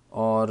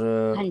 और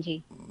हाँ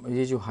जी,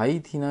 ये जो हाई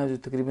थी ना, जो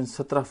तकरीबन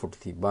 17 फुट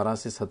थी, 12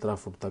 से 17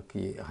 फुट तक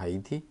ये हाई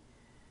थी।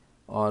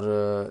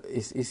 और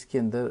इसके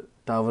अंदर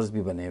टावर्स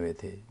भी बने हुए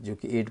थे, जो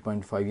कि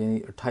 8.5 यानी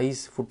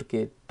 28 फुट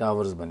के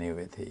टावर्स बने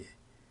हुए थे ये,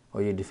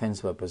 और ये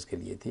डिफेंस पर्पज़ के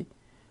लिए थी।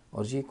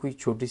 और ये कोई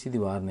छोटी सी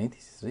दीवार नहीं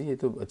थी, ये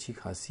तो अच्छी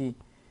खासी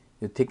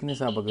जो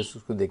थिकनेस आप अगर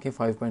उसको देखें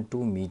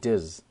 5.2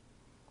 मीटर्स,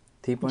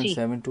 जी,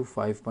 3.7 to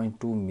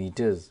 5.2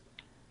 मीटर्स,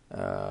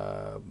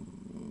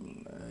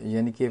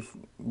 यानी कि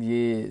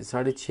ये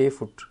 6.5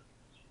 फुट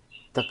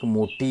तक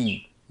मोटी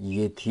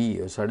ये थी।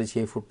 और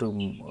 6.5 फुट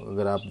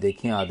अगर आप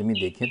देखें, आदमी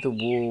देखें, तो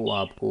वो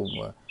आपको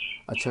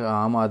अच्छा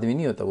आम आदमी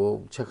नहीं होता, वो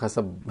अच्छा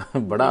खासा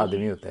बड़ा जी,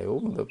 आदमी होता है वो,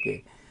 मतलब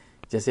कि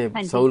जैसे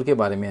हाँ जी, साउल के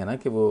बारे में है ना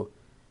कि वो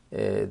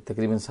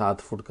तकरीबन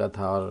 7 फुट का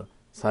था और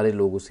सारे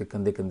लोग उसके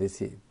कंधे कंधे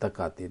से तक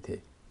आते थे।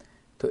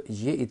 तो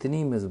ये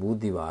इतनी मजबूत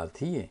दीवार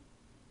थी ये,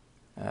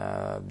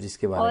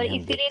 जिसके बारे और में हम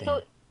इसीलिए देखते तो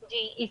हैं।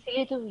 जी,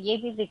 इसलिए तो ये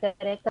भी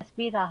जिक्र है,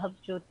 कस्बी राहब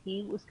जो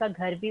थी उसका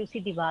घर भी उसी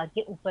दीवार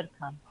के ऊपर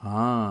था।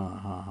 हाँ,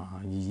 हाँ, हाँ,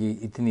 हाँ, ये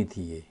इतनी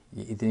थी, ये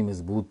इतनी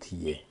मजबूत थी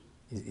जी, ये,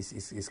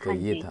 इसका हाँ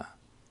ये जी, था।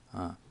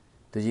 हाँ,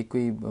 तो ये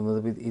कोई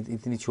मतलब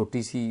इतनी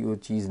छोटी सी वो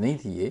चीज़ नहीं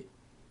थी ये,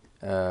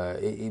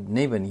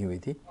 नहीं बनी हुई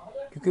थी,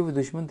 क्योंकि वो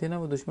दुश्मन थे ना,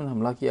 वो दुश्मन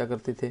हमला किया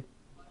करते थे।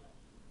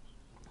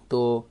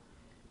 तो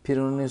फिर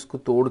उन्होंने उसको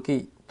तोड़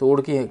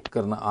के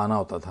करना आना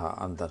होता था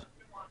अंदर।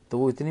 तो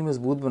वो इतनी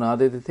मजबूत बना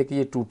देते थे कि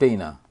ये टूटे ही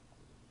ना,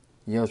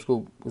 या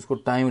उसको उसको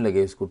टाइम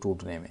लगे उसको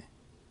टूटने में।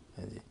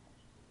 हाँ जी।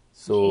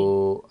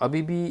 सो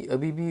जी,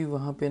 अभी भी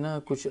वहाँ पे ना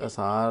कुछ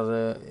आसार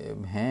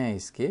हैं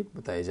इसके,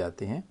 बताए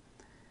जाते हैं।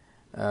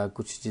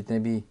 कुछ जितने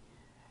भी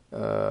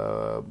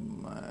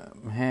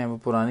हैं वो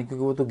पुराने,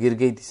 क्योंकि वो तो गिर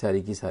गई थी,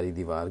 सारी की सारी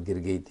दीवार गिर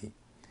गई थी।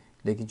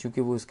 लेकिन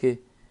चूंकि वो उसके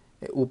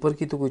ऊपर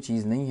की तो कोई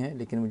चीज़ नहीं है,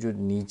 लेकिन वो जो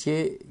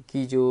नीचे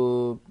की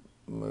जो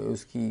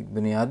उसकी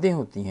बुनियादें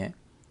होती हैं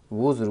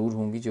वो ज़रूर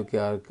होंगी, जो कि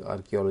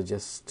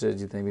आर्कियोलॉजिस्ट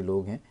जितने भी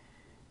लोग हैं,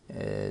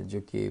 जो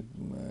कि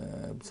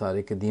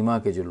सारे कदीमा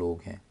के जो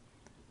लोग हैं,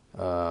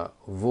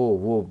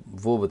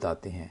 वो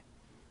बताते हैं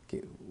कि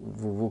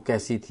वो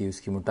कैसी थी,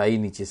 उसकी मोटाई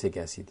नीचे से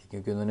कैसी थी,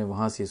 क्योंकि उन्होंने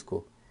वहाँ से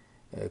इसको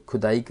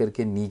खुदाई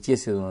करके नीचे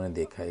से उन्होंने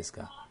देखा है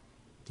इसका।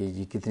 कि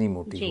ये कितनी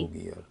मोटी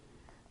होगी, और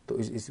तो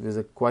इस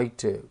वजह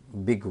क्वाइट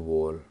बिग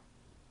वॉल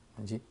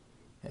जी,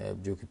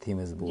 जो कि थी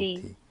मजबूत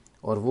थी।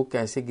 और वो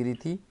कैसे गिरी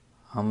थी?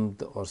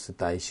 हम्द और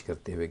सताइश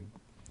करते हुए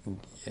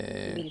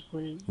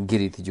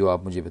गिरी थी, जो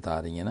आप मुझे बता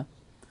रही हैं ना,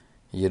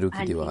 यरू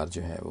की दीवार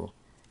जो है वो।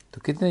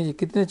 तो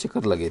कितने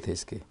चक्कर लगे थे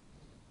इसके?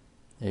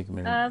 एक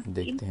मिनट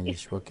देखते हैं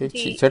यीशुआ के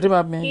छठे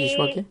बाब में है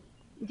यीशुआ के।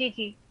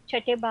 जी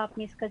छठे बाब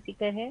में इसका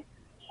जिक्र है,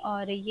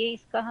 और ये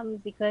इसका हम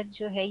जिक्र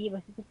जो है ये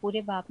वैसे तो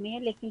पूरे बाब में है,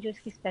 लेकिन जो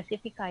इसकी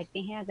स्पेसिफिक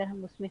आयतें हैं अगर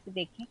हम उसमें से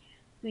देखें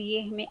तो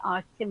ये हमें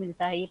 8 से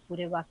मिलता है, ये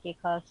पूरे वाक्य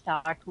का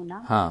स्टार्ट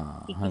होना।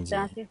 हाँ कि हाँ किस जी,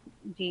 तरह से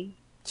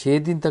 6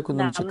 दिन तक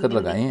उन्होंने चक्कर ने उन्हें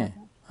लगाए लिखा हैं,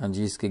 था। हाँ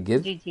जी, इसके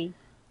गिर्द। जी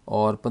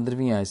और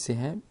 15वीं आयत से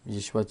है,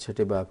 यीशुआ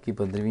छठे बाब की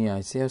 15वीं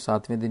आयत से है। और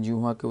 7वें दिन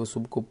यूं हुआ कि वो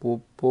सुबह को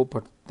पो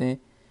फटने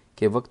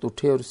के वक्त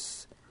उठे और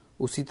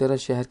उसी तरह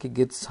शहर के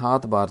गिर्द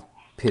 7 बार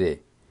फिरे।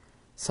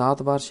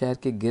 7 बार शहर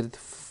के गिर्द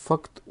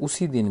फक्त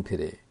उसी दिन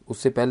फिरे।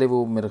 उससे पहले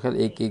वो मेरे ख्याल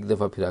एक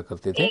दफा फिरा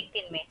करते थे। एक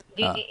दिन में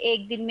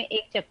एक दिन में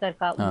एक चक्कर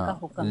का उनका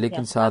हुक्म था।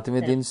 लेकिन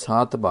 7वें दिन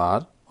 7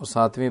 बार, और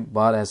 7वें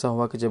बार ऐसा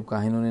हुआ कि जब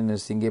काहिनों ने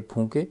नरसिंगे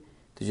फूंके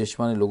तो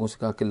यीशुआ ने लोगों से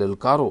कहा कि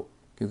ललकारो,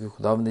 क्योंकि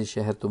खुदावंद ने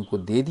शहर तुमको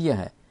दे दिया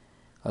है,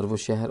 और वो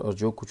शहर और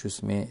जो कुछ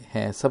उसमें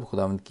है सब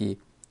खुदावंद की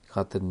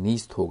खातिर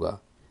नीस्त होगा।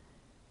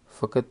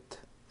 फ़कत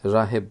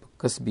राहिब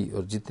कसबी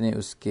और जितने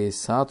उसके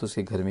साथ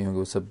उसके घर में होंगे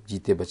वो सब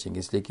जीते बचेंगे,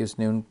 इसलिए कि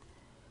उसने उन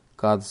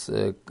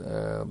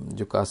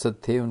जो कासद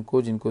थे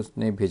उनको, जिनको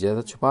उसने भेजा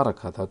था, छुपा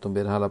रखा था। तो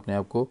बहरहाल अपने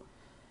आप को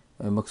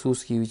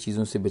मखसूस की हुई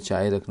चीज़ों से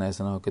बचाए रखना,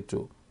 ऐसा ना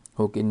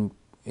हो कि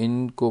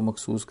इनको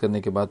मखसूस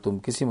करने के बाद तुम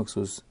किसी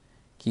मखसूस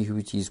की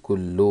हुई चीज़ को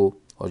लो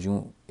और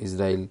यूँ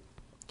इज़राइल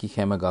की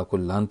खैमगाह को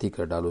लानती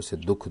कर डालो, से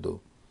दुख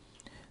दो।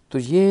 तो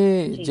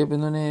ये जब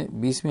इन्होंने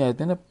 20वीं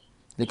आयत में ना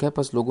लिखा है,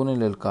 बस लोगों ने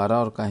ललकारा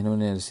और काहिनों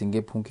ने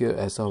नरसिंगे फूंके, और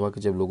ऐसा हुआ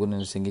कि जब लोगों ने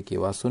नरसिंगे की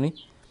आवाज़ सुनी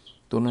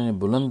तो उन्होंने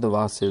बुलंद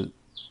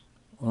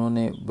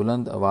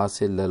आवाज़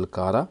से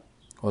ललकारा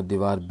और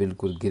दीवार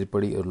बिल्कुल गिर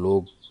पड़ी, और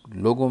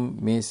लोगों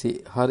में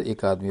से हर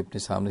एक आदमी अपने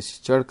सामने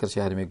से चढ़कर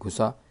शहर में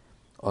घुसा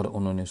और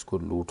उन्होंने उसको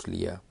लूट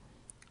लिया।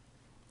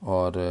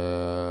 और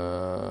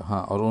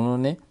और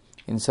उन्होंने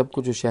इन सब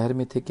को जो शहर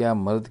में थे, क्या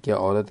मर्द, क्या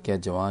औरत, क्या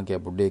जवान, क्या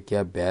बुढ़े,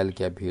 क्या बैल,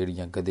 क्या भेड़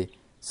या गधे,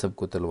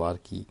 सबको तलवार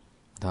की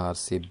धार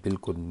से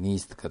बिल्कुल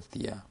नीस्त कर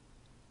दिया।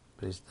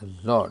 Praise the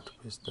lord,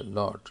 praise the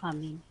Lord.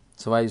 आमीन।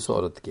 सवाई 100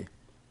 औरत के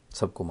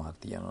सबको मार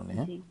दिया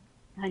उन्होंने। जी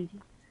हाँ जी।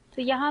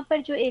 तो यहाँ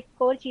पर जो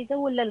एक और चीज़ है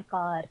वो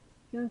ललकार,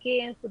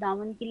 क्योंकि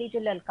खुदावन के लिए जो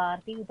ललकार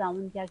थी,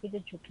 खुदावन के आगे जो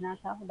झुकना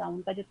था,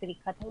 खुदावन का जो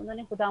तरीका था,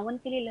 उन्होंने खुदावन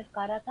के लिए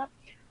ललकारा था।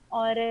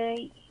 और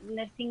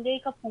नरसिंगे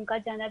का फूंका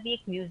जाना भी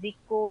एक म्यूजिक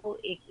को,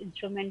 एक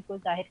इंस्ट्रूमेंट को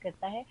जाहिर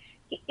करता है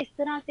कि इस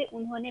तरह से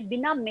उन्होंने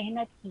बिना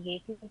मेहनत किए,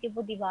 क्योंकि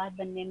वो दीवार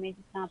बनने में,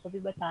 जितना आप अभी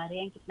बता रहे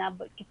हैं,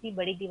 कितनी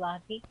बड़ी दीवार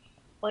थी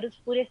और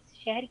उस पूरे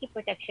शहर की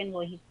प्रोटेक्शन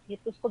वही थी,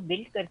 तो उसको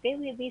बिल्ड करते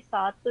हुए भी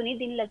 7 तो नहीं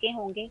दिन लगे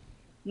होंगे,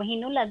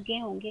 महीनों लग गए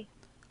होंगे,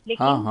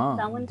 लेकिन हाँ,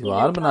 खुदावन की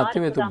दीवार बनाते ललकार,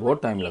 हुए तो खुदावन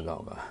बहुत टाइम के, लगा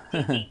होगा।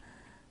 जी हाँ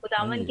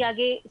खुदावन जी, के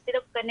आगे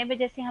सिर्फ करने में,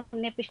 जैसे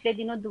हमने पिछले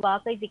दिनों दुआ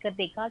का ही जिक्र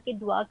देखा कि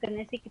दुआ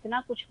करने से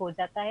कितना कुछ हो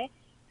जाता है,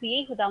 तो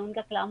यही खुदावन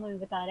का कलाम हमें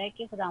बता रहा है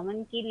कि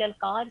खुदावन की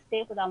ललकार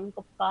से, खुदावन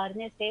को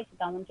पुकारने से,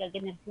 खुदावन के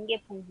आगे नरसिंगे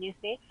फूंकने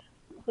से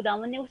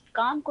खुदावन ने उस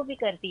काम को भी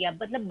कर दिया,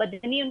 मतलब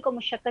बदनी उनको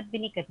मुशक्कत भी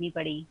नहीं करनी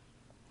पड़ी।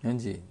 हाँ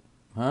जी,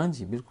 हाँ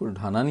जी, बिल्कुल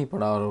ढाना नहीं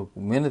पड़ा और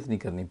मेहनत नहीं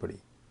करनी पड़ी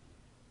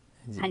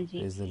जी। हाँ जी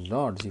प्रेज़ द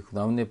लॉर्ड जी,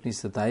 खुदावंद ने अपनी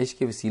सताइश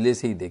के वसीले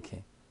से ही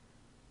देखें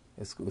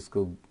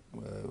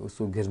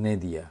उसको गिरने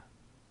दिया।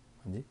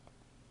 हाँ जी,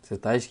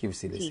 सताइश के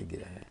वसीले जी से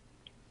गिरा है।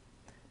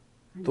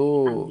 हाँ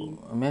तो जी आमीन।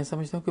 मैं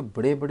समझता हूँ कि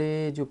बड़े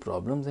बड़े जो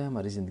प्रॉब्लम्स हैं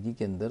हमारी ज़िंदगी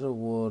के अंदर,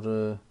 वो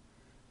और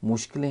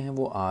मुश्किलें हैं,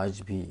 वो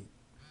आज भी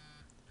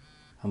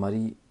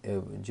हमारी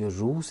जो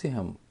रूह से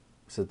हम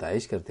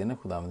सताइश करते हैं ना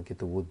खुदावंद की,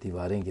 तो वो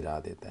दीवारें गिरा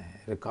देता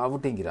है,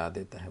 रुकावटें गिरा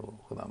देता है, वो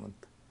खुदावंद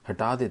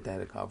हटा देता है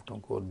रुकावटों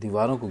को और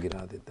दीवारों को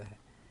गिरा देता है।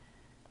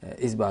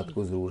 इस बात जी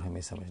को ज़रूर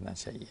हमें समझना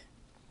चाहिए।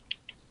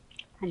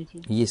 हाँ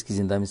जी ये इसकी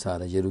ज़िंदा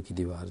मिसाल है, यरू की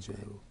दीवार जो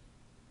है वो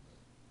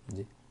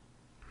जी।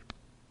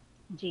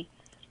 जी।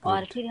 और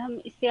ग्रेट। फिर हम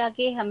इससे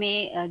आगे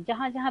हमें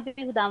जहाँ जहाँ पे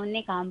भी खुदावन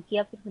ने काम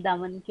किया, फिर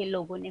खुदावन के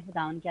लोगों ने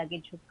खुदावन के आगे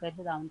झुककर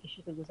खुदावन की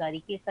शुक्रगुजारी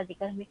की, इसका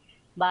जिक्र हमें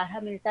बारहा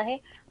मिलता है।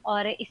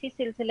 और इसी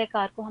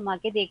सिलसिलेकार को हम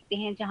आगे देखते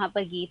हैं, जहाँ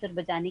पर गीत और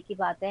बजाने की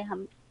बात है।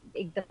 हम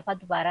एक दफा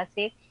दोबारा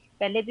से,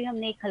 पहले भी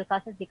हमने एक हल्का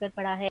सा जिक्र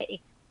पढ़ा है,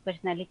 एक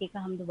पर्सनैलिटी का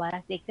हम दोबारा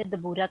से देखते हैं,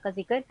 दबूरा का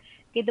जिक्र,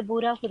 कि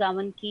दबूरा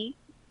खुदावन की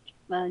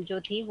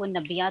जो थी वो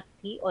नबियात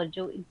थी और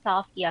जो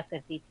इंसाफ किया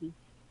करती थी,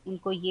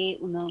 उनको ये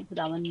उन्होंने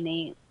खुदावन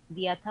ने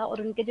दिया था।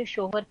 और उनके जो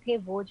शोहर थे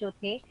वो जो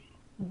थे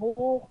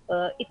वो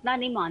इतना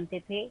नहीं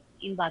मानते थे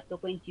इन बातों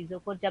को, इन चीज़ों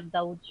को। जब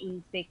दाऊद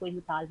उनसे कोई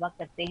मुतालबा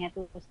करते हैं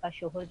तो उसका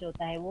शोहर जो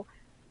होता है वो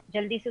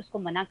जल्दी से उसको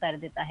मना कर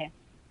देता है,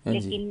 हाँ जी,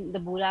 लेकिन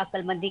दबूरा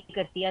अक्लमंदी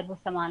करती है और वो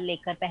सामान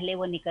लेकर पहले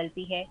वो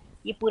निकलती है।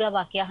 ये पूरा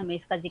वाकया हमें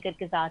इसका जिक्र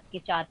के साथ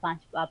के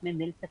 4-5 बाब में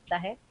मिल सकता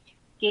है,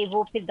 कि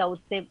वो फिर दाऊद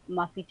से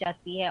माफ़ी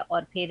चाहती है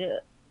और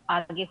फिर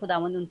आगे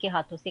खुदावंद उनके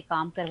हाथों से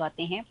काम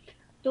करवाते हैं।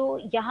 तो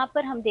यहाँ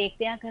पर हम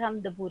देखते हैं, अगर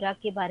हम दबूरा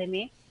के बारे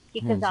में कि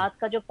हाँ जी, कज़ात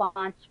का जो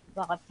 5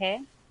 बाब है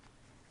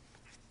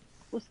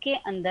उसके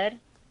अंदर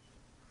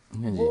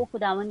हाँ जी। वो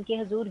खुदावन के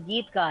हुजूर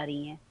गीत गा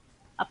रही हैं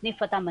अपनी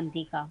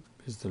फतेहमंदी का।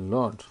 Praise the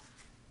lord.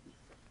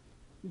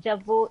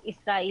 जब वो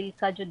इसराइल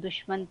का जो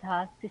दुश्मन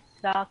था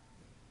सिसरा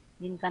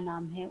जिनका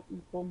नाम है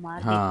उनको मार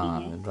देती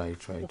हैं, हाँ, राइट,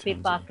 तो राइट, हाँ फिर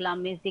जी। पाकलाम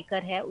में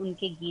जिक्र है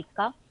उनके गीत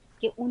का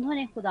कि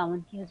उन्होंने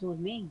खुदावन के हुजूर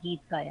में गीत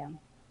गाया।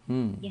 ये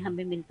हुँ,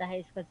 हमें मिलता है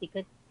इसका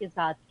जिक्र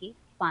किज़ात के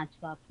 5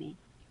 बाब में।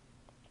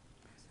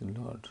 Praise the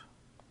lord.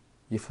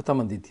 ये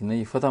फतेहमंदी थी ना,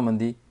 ये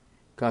फतेहमंदी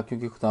का,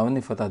 क्योंकि खुदावंद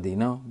ने फतह दी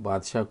ना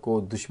बादशाह को,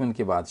 दुश्मन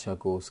के बादशाह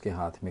को उसके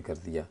हाथ में कर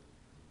दिया,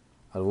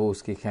 और वो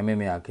उसके खेमे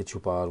में आके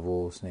छुपा, और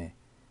वो उसने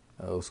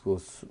उसको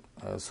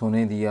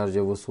सोने दिया, और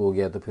जब वो सो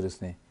गया तो फिर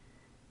उसने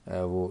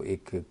वो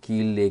एक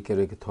कील लेकर,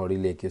 एक थौड़ी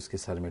लेके उसके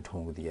सर में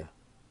ठोंक दिया।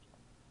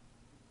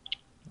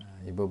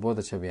 ये बहुत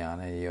अच्छा बयान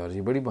है ये, और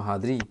ये बड़ी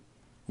बहादुरी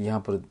यहाँ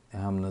पर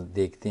हम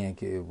देखते हैं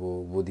कि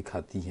वो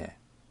दिखाती है,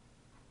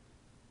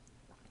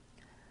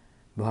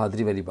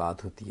 बहादुरी वाली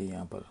बात होती है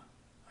यहाँ पर,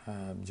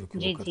 जो कि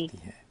वो जी जी, करती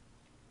है।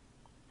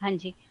 हाँ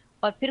जी।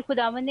 और फिर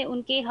खुदावन ने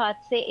उनके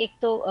हाथ से एक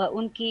तो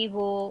उनकी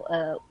वो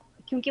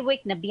क्योंकि वो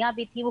एक नबिया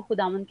भी थी, वो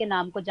खुदावन के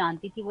नाम को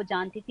जानती थी, वो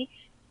जानती थी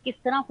किस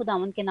तरह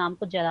खुदावन के नाम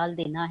को जलाल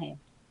देना है।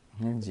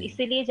 हाँ तो जी,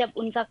 इसीलिए जब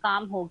उनका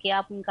काम हो गया,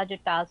 उनका जो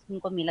टास्क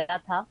उनको मिला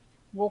था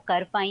वो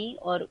कर पाई।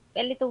 और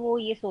पहले तो वो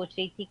ये सोच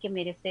रही थी कि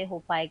मेरे से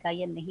हो पाएगा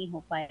या नहीं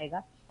हो पाएगा,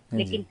 हाँ जी,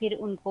 लेकिन फिर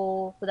उनको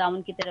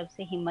खुदावन की तरफ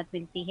से हिम्मत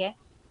मिलती है,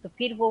 तो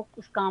फिर वो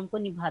उस काम को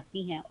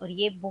निभाती हैं। और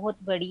ये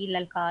बहुत बड़ी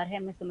ललकार है,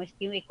 मैं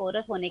समझती हूँ एक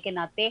औरत होने के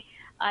नाते।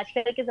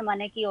 आजकल के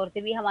ज़माने की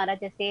औरतें भी हमारा,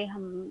 जैसे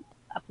हम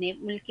अपने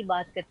मुल्क की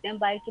बात करते हैं,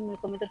 बाहर के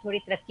मुल्कों में तो थोड़ी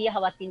तरक्की है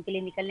खवातीन के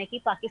लिए निकलने की,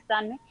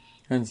 पाकिस्तान में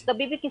हाँ जी,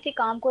 कभी भी किसी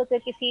काम को अगर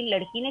किसी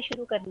लड़की ने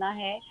शुरू करना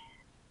है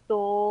तो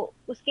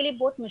उसके लिए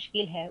बहुत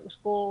मुश्किल है।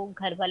 उसको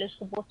घर वाले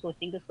उसको बहुत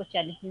सोचेंगे, उसको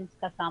चैलेंजेस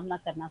का सामना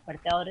करना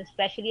पड़ता है, और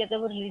स्पेशली अगर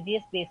वो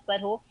रिलीजियस बेस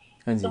पर हो।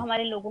 हाँ तो जी।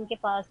 हमारे लोगों के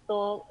पास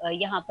तो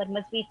यहाँ पर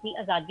मजहबी इतनी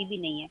आज़ादी भी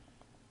नहीं है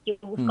कि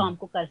वो उस हुँ, काम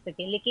को कर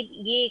सके, लेकिन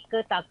ये एक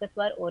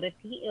ताकतवर औरत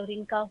थी और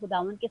इनका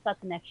खुदावन के साथ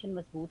कनेक्शन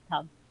मजबूत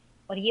था।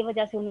 और ये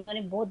वजह से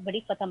उन्होंने बहुत बड़ी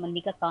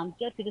फतेहमंदी का काम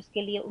किया, और फिर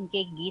उसके लिए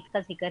उनके एक गीत का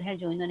जिक्र है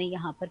जो इन्होंने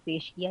यहाँ पर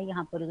पेश किया,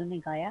 यहाँ पर उन्होंने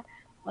गाया।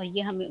 और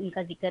ये हमें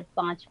उनका जिक्र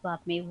 5 बाब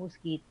में वो उस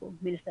गीत को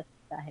मिल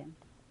सकता है।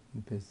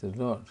 Praise the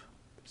lord,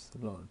 praise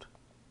the lord.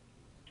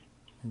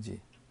 हाँ जी,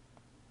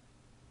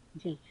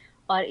 जी।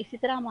 और इसी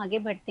तरह हम आगे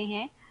बढ़ते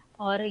हैं,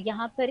 और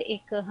यहाँ पर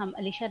एक हम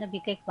अलीशा नबी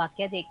का एक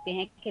वाकया देखते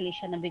हैं कि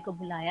अलीशा नबी को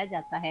बुलाया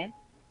जाता है हाँ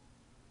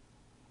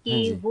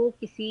कि जी, वो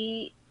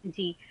किसी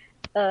जी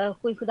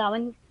कोई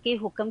खुदावन के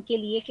हुक्म के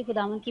लिए, कि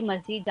खुदावन की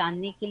मर्जी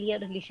जानने के लिए।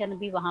 और अलीशा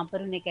नबी वहां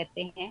पर उन्हें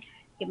कहते हैं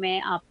कि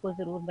मैं आपको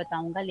जरूर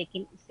बताऊंगा,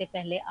 लेकिन उससे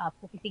पहले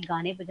आपको किसी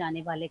गाने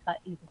बजाने वाले का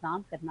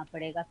इंतजाम करना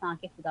पड़ेगा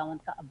ताकि खुदावन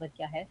का अबर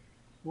क्या है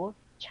वो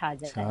छा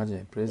जाए। छा जाए,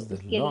 तो प्रेज़ द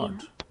उसके लिए लॉर्ड। हम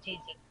जी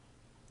जी,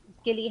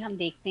 उसके लिए हम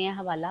देखते हैं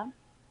हवाला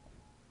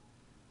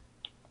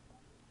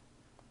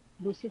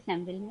दूसरी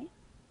सैमुएल में,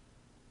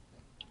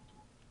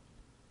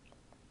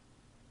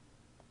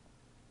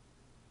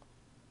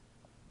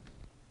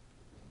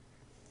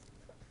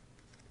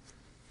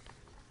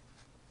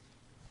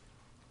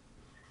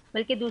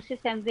 बल्कि दूसरे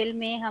सैमुएल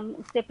में हम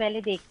उससे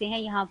पहले देखते हैं।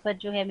 यहाँ पर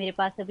जो है मेरे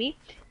पास अभी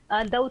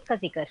दाऊद का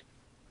जिक्र।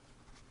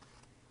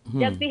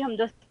 जब भी हम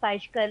दोस्त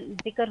ख्वाहिश का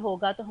जिक्र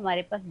होगा तो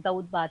हमारे पास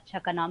दाऊद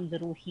बादशाह का नाम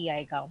जरूर ही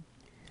आएगा।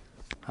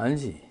 हाँ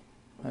जी,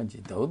 हाँ जी,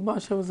 दाऊद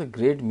बादशाह वाज़ अ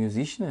ग्रेट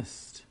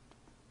म्यूजिशियनिस्ट,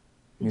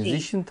 जी,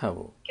 म्यूजिशियन था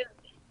वो। क्यों,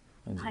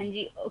 हाँ हाँ जी,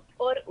 जी।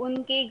 और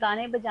उनके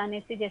गाने बजाने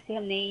से, जैसे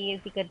हमने ये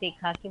जिक्र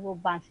देखा कि वो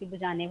बांसुरी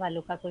बजाने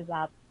वालों का कोई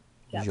बाप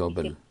क्या इससे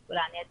योबल।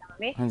 पुराने अदम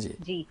में। हाँ जी,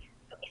 जी।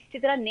 तो इसी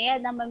तरह नए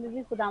अदम में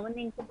भी खुदावन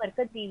ने इनको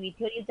बरकत दी हुई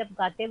थी, और ये जब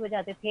गाते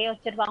बजाते थे और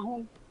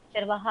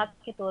चरवाहा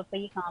के तौर पर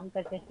ये काम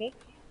करते थे,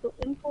 तो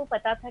इनको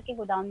पता था कि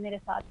खुदावन मेरे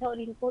साथ है। और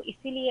इनको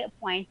इसीलिए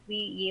अपॉइंट भी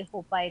ये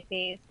हो पाए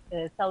थे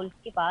साउल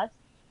के पास,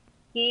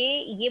 कि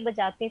ये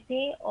बजाते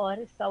थे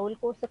और साउल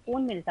को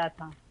सुकून मिलता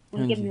था हाँ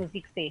उनके जी,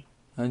 म्यूजिक से।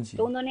 हाँ जी,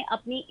 तो उन्होंने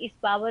अपनी इस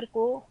पावर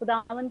को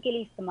खुदावन के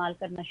लिए इस्तेमाल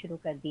करना शुरू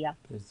कर दिया।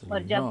 प्रेज़ द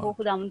और जब वो लॉर्ड।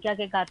 खुदावन के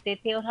आगे गाते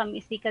थे, और हम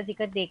इसी का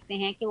जिक्र देखते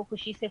हैं कि वो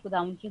खुशी से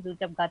खुदावन की हुजूर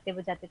जब गाते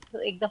बजाते थे, तो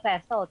एक दफा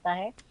ऐसा होता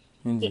है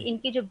हाँ कि जी,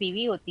 इनकी जो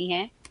बीवी होती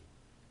हैं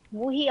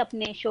वो ही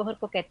अपने शोहर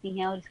को कहती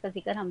हैं। और इसका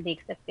जिक्र हम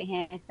देख सकते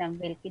हैं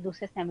सैमुएल की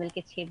दूसरे सैमुएल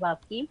के 6 बाब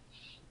की,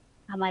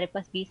 हमारे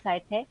पास 20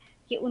 आयत है,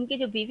 कि उनकी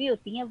जो बीवी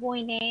होती हैं वो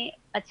इन्हें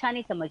अच्छा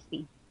नहीं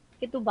समझती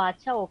कि तू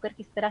बादशाह होकर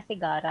किस तरह से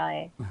गा रहा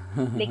है,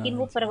 लेकिन हाँ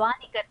वो जी, परवाह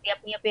नहीं करती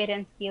अपनी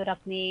अपीयरेंस की और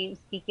अपने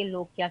उसकी के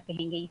लोग क्या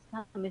कहेंगे।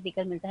 इसका हमें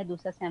जिक्र मिलता है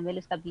दूसरा सैमुएल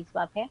उसका 20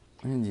 बाब है।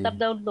 हाँ जी, तब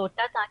दाऊद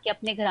लौटा ताकि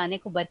अपने घराने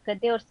को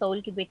बरकत दे, और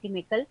साउल की बेटी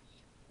मिकल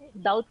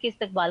दाऊद के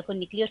इस्तकबाल को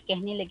निकली और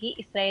कहने लगी,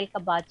 इसराइल का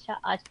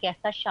बादशाह आज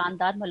कैसा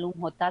शानदार मालूम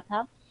होता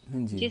था,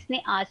 हाँ जी,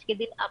 जिसने आज के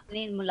दिन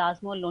अपने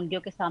मुलाजमों और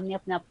लोंडियों के सामने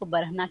अपने आप को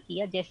बरहना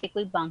किया, जैसे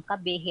कोई बांका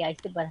बेहयाई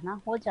से बरहना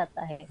हो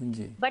जाता है। हाँ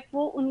जी, बट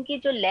वो उनकी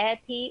जो लय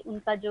थी,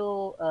 उनका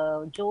जो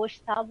जोश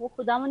था, वो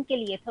खुदावन के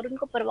लिए था, और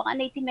उनको परवाह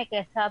नहीं थी मैं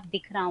कैसा अब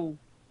दिख रहा हूँ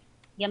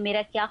या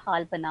मेरा क्या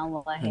हाल बना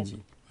हुआ हाँ है। जी,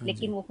 हाँ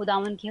लेकिन जी, वो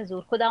खुदावन की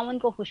हुजूर खुदावन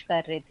को खुश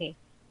कर रहे थे।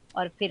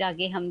 और फिर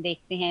आगे हम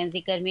देखते हैं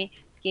जिक्र में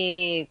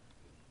कि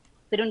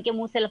फिर उनके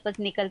मुंह से लफ्ज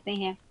निकलते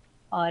हैं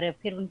और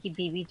फिर उनकी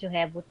बीवी जो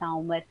है वो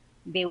ताउम्र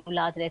बे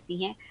औलाद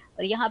रहती हैं।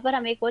 और यहाँ पर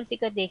हम एक और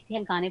जिक्र देखते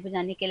हैं गाने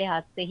बजाने के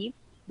लिहाज से ही,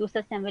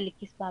 दूसरा शमूएल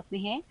 21 बाब में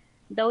है,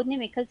 दाऊद ने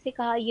मिखल से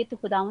कहा, ये तो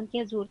खुदावन के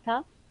हजूर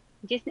था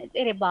जिसने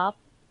तेरे बाप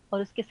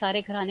और उसके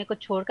सारे घराने को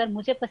छोड़कर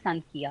मुझे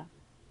पसंद किया,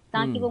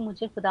 ताकि वो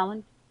मुझे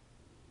खुदावन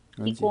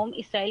हाँ की जी। कौम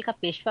इसराइल का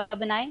पेशवा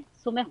बनाए,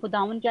 सो मैं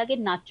खुदावन के आगे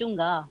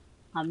नाचूंगा।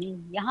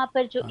 आमीन। यहाँ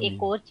पर जो एक आमीन।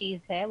 और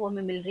चीज है वो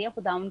हमें मिल रही है,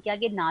 खुदावन के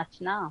आगे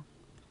नाचना।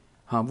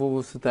 हाँ,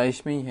 वो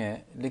 27 में ही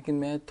है, लेकिन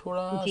मैं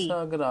थोड़ा जी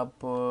सा, अगर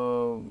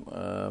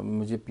आप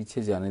मुझे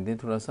पीछे जाने दें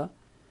थोड़ा सा,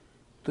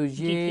 तो जी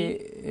जी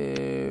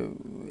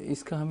ये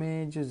इसका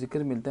हमें जो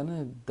जिक्र मिलता है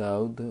ना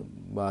दाऊद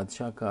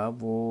बादशाह का,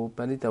 वो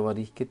पहली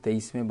तवारीख के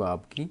 23वें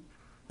बाब की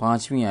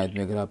 5वीं आयत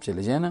में अगर आप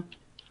चले जाए ना,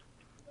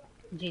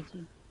 जी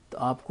जी तो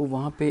आपको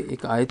वहाँ पे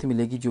एक आयत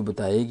मिलेगी जो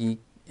बताएगी,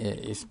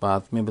 इस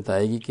बात में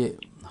बताएगी कि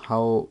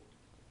how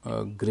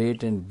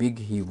great and big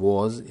he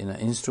was in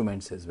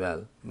instruments as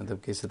well, मतलब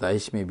कि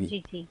 27 में भी जी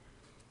जी। हाँ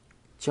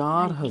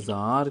चार जी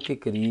हजार के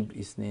करीब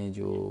इसने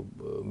जो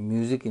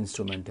म्यूज़िक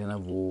इंस्ट्रूमेंट है ना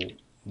वो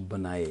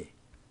बनाए।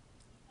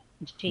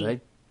 जी।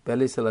 राइट,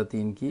 पहले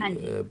सलातीन की, हाँ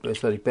जी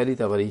सॉरी, पहली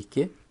तवारीख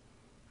के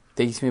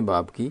 23वें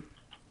बाब की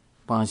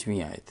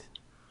 5वीं आयत।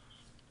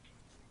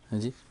 हाँ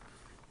जी,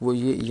 वो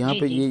ये यहाँ जी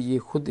पे जी ये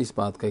खुद इस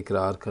बात का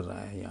इकरार कर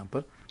रहा है यहाँ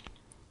पर,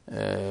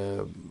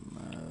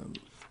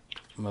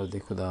 मर्द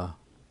खुदा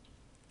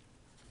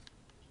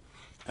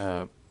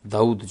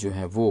दाऊद जो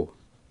है वो।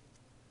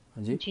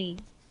 हाँ जी। जी।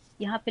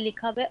 यहाँ पे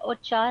लिखा हुआ है, और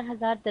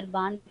 4,000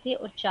 दरबान थे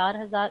और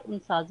 4,000 उन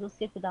साजों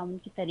से खुदावन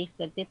की तारीफ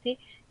करते थे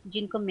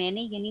जिनको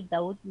मैंने यानी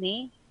दाऊद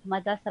ने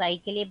मज़ा सराई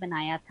के लिए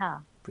बनाया था।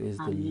 प्रेज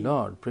द आमीन।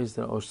 Lord, praise the.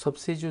 और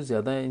सबसे जो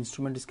ज़्यादा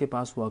इंस्ट्रूमेंट इसके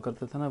पास हुआ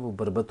करता था ना, वो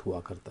बरबत हुआ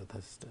करता था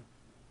सिस्टर।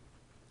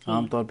 जी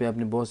आमतौर पे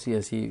आपने बहुत सी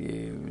ऐसी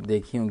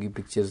देखी होंगी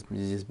पिक्चर्स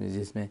जिसमें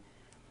जिसमें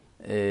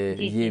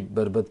जी ये जी।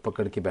 बरबत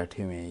पकड़ के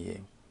बैठे हुए हैं ये,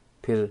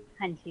 फिर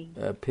हाँ जी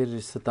फिर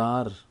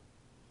सितार,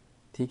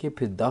 ठीक है,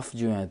 फिर दफ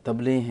जो हैं,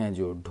 तबले हैं,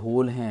 जो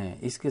ढोल हैं,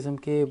 इस किस्म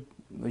के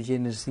ये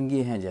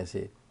नरसिंगे हैं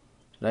जैसे।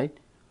 राइट।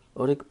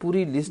 और एक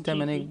पूरी लिस्ट है, जी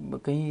मैंने जी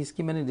कहीं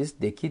इसकी मैंने लिस्ट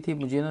देखी थी,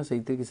 मुझे ना सही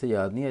तरीके से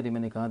याद नहीं आ रही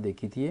मैंने कहाँ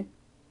देखी थी ये,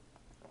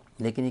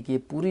 लेकिन एक ये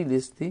पूरी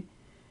लिस्ट थी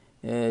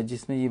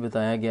जिसमें ये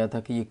बताया गया था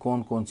कि ये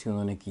कौन कौन से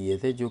उन्होंने किए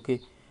थे, जो कि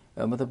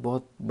मतलब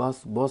बहुत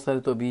बहुत बहुत सारे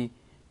तो अभी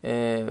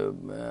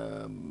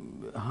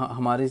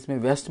हमारे इसमें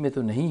वेस्ट में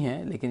तो नहीं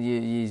है, लेकिन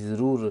ये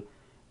ज़रूर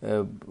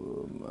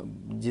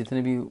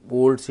जितने भी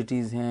ओल्ड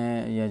सिटीज़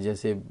हैं या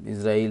जैसे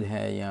इसराइल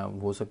है या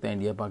हो सकता है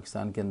इंडिया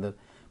पाकिस्तान के अंदर,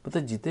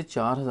 मतलब जितने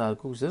 4,000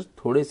 को सिर्फ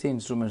थोड़े से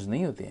इंस्ट्रूमेंट्स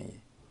नहीं होते हैं, ये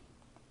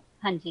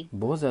हाँ जी।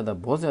 बहुत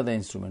ज़्यादा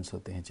इंस्ट्रूमेंट्स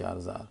होते हैं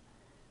 4,000।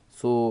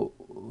 सो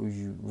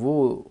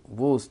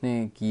वो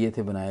उसने किए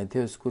थे, बनाए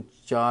थे उसको,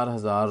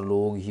 4,000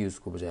 लोग ही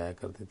उसको बजाया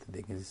करते थे।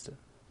 देखें सिस्टर,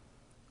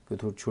 कोई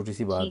थोड़ी छोटी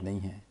सी बात जी नहीं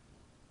है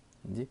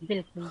जी।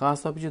 बिल्कुल।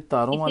 ख़ास तौर पे जो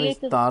तारों वाले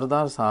इसीलिए तो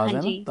तारदार साज हाँ है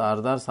ना, जी।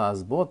 तारदार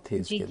साज बहुत थे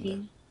जी इसके जी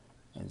अंदर।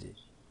 हाँ जी,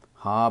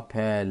 हार्प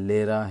है,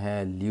 लेरा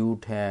है,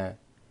 ल्यूट है,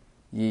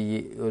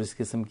 ये और इस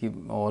किस्म की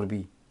और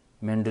भी,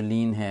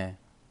 मैंडोलिन है।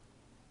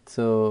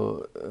 सो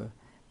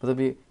मतलब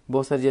ये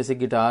बहुत सारे, जैसे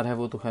गिटार है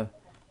वो तो खैर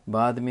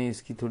बाद में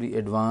इसकी थोड़ी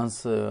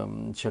एडवांस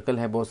शक्ल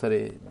है बहुत सारे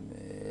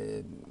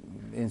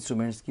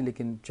इंस्ट्रूमेंट्स की,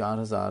 लेकिन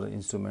 4,000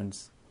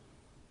 इंस्ट्रूमेंट्स,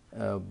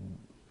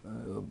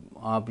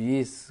 आप ये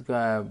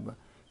इसका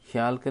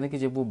ख्याल करें कि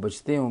जब वो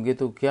बजते होंगे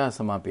तो क्या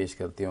समा पेश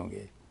करते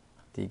होंगे।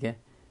 ठीक है,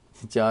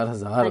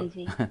 4,000 हाँ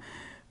जी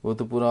वो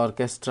तो पूरा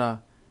ऑर्केस्ट्रा,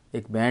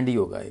 एक बैंड ही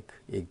होगा,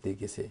 एक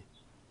तरीके से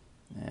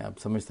आप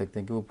समझ सकते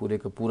हैं कि वो पूरे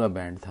का पूरा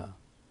बैंड था।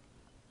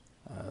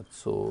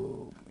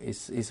 सो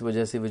इस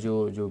वजह से वो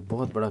जो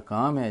बहुत बड़ा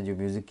काम है जो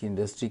म्यूज़िक की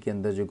इंडस्ट्री के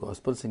अंदर, जो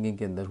गॉस्पल सिंगिंग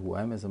के अंदर हुआ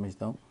है, मैं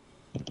समझता हूँ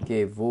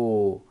कि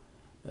वो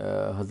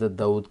हज़रत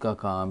दाऊद का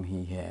काम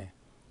ही है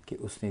कि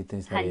उसने इतने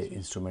हाँ सारे जी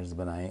इंस्ट्रूमेंट्स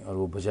बनाए और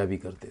वो बजा भी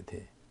करते थे,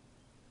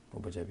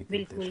 वो बजा भी करते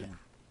बिल्कुल।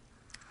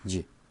 थे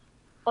जी।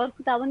 और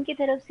खुदावन की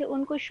तरफ से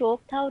उनको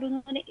शौक था और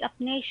उन्होंने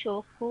अपने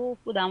शौक को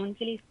खुदावन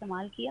के लिए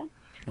इस्तेमाल किया।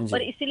 और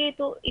जी। इसीलिए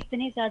तो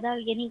इतने ज्यादा,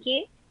 यानी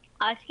कि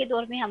आज के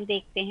दौर में हम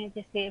देखते हैं,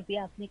 जैसे अभी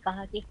आपने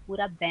कहा कि एक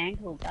पूरा बैंड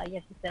होगा या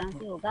किस तरह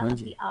से होगा, हाँ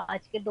अभी जी।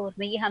 आज के दौर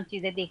में ये हम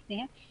चीजें देखते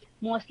हैं।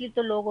 मोस्टली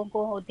तो लोगों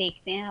को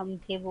देखते हैं हम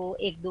कि वो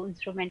एक दो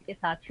इंस्ट्रूमेंट के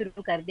साथ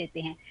शुरू कर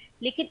देते हैं,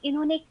 लेकिन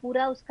इन्होंने एक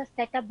पूरा उसका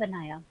सेटअप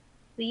बनाया।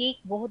 तो ये एक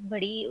बहुत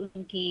बड़ी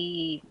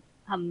उनकी,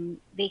 हम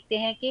देखते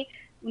हैं कि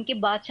उनके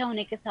बादशाह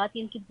होने के साथ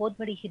ही उनकी बहुत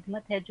बड़ी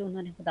खिदमत है जो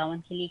उन्होंने खुदावन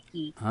के लिए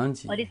की। हाँ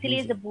जी। और हाँ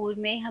इसीलिए जी। ज़बूर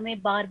में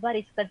हमें बार बार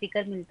इसका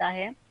जिक्र मिलता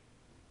है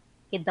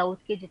कि दाऊद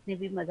के जितने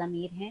भी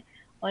मज़ामीर हैं,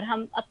 और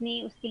हम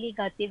अपनी उसके लिए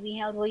गाते भी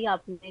हैं। और वही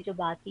आपने जो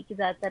बात की कि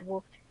ज़्यादातर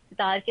वो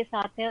सितार के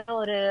साथ है।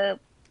 और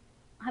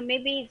हमें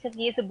भी जब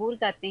ये ज़बूर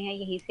गाते हैं,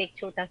 यहीं से एक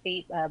छोटा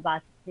सी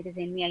बात मेरे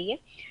ज़हन में आई है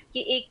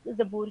कि एक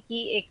ज़बूर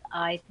की एक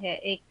आयत है,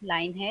 एक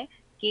लाइन है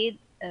कि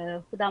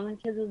खुदावन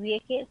के हजूर ये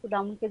कि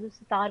खुदावन के हजूर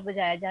सितार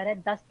बजाया जा रहा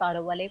है, 10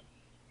 तारों वाले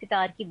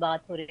सितार की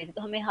बात हो रही है।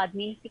 तो हमें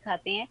हादमी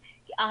सिखाते हैं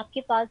कि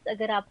आपके पास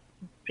अगर आप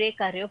प्रे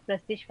कर रहे हो,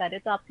 प्रस्तिश कर रहे हो,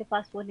 तो आपके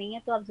पास वो नहीं है,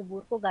 तो आप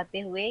ज़बूर को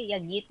गाते हुए या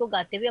गीत को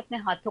गाते हुए अपने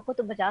हाथों को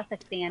तो बजा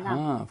सकते हैं ना।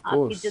 हाँ, ऑफ आपकी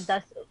कोर्स। जो 10 हाँ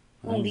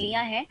जी,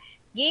 उंगलियां हैं,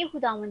 ये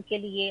खुदावंद के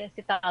लिए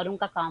सितारों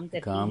का काम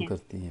करती काम हैं।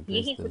 करती हैं। प्रेज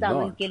यही द खुदावंद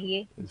लॉर्ड, के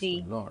लिए, प्रेज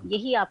जी, द लॉर्ड।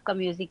 यही आपका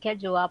म्यूजिक है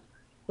जो आप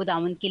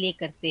खुदावंद के लिए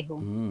करते हो।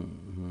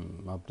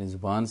 अपनी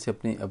ज़ुबान से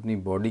अपनी अपनी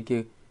बॉडी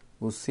के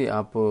उससे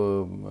आप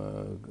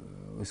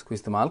इसको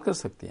इस्तेमाल कर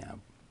सकते हैं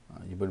आप।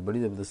 ये बड़ी बड़ी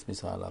ज़बरदस्त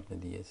मिसाल आपने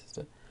दी है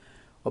सिस्टर।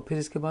 और फिर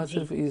इसके बाद जी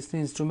सिर्फ इसने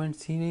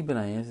इंस्ट्रूमेंट्स ही नहीं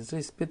बनाए हैं सिस्टर,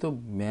 इस पे तो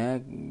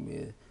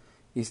मैं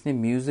इसने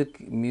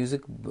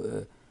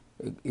म्यूज़िक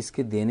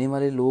इसके देने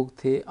वाले लोग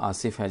थे,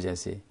 आसिफ है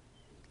जैसे,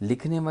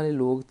 लिखने वाले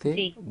लोग थे,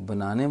 जी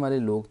बनाने वाले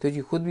लोग थे,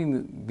 जो खुद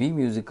भी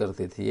म्यूज़िक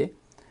करते थे ये।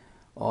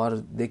 और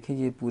देखिए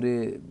ये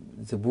पूरे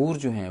ज़बूर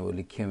जो हैं वो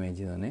लिखे हुए हैं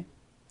जिन्होंने,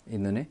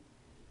 इन्होंने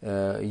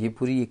ये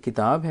पूरी ये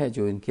किताब है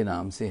जो इनके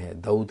नाम से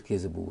है, दाऊद के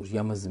ज़बूर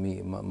या जी।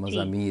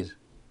 मज़ामीर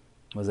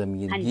हाँ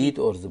जी। गीत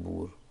और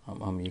ज़बूर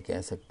हम ये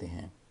कह सकते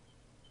हैं।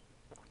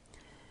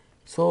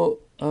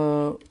 सो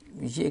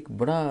ये एक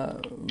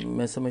बड़ा,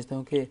 मैं समझता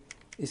हूँ कि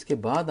इसके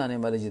बाद आने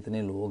वाले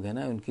जितने लोग हैं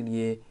ना, उनके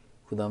लिए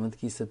खुदावंद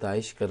की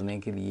सताइश करने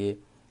के लिए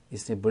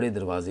इसने बड़े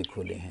दरवाजे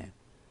खोले हैं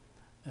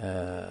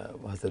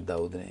हज़रत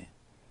दाऊद ने।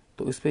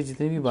 तो इस पे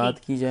जितनी भी जी बात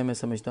की जाए मैं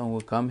समझता हूँ वो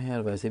कम है।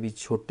 और वैसे भी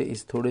छोटे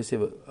इस थोड़े से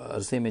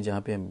अरसे में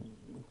जहाँ पे हम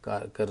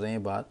कर रहे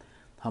हैं बात,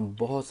 हम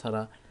बहुत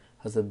सारा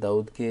हज़रत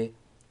दाऊद के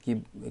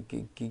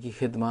की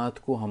खिदमात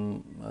को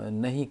हम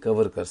नहीं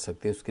कवर कर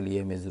सकते। उसके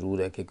लिए हमें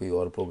ज़रूर है कि कोई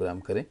और प्रोग्राम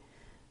करें,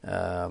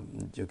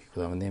 जो कि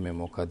खुदावंद ने हमें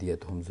मौका दिया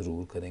तो हम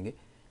ज़रूर करेंगे।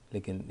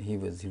 लेकिन he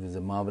was a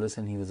marvellous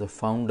and he was a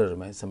founder.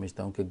 मैं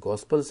समझता हूँ कि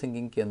गॉस्पल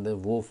सिंगिंग के अंदर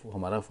वो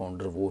हमारा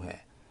फाउंडर वो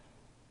है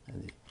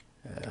जी,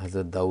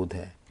 हज़रत दाऊद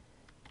है।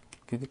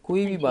 क्योंकि कोई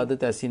हाँ भी जी।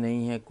 इबादत ऐसी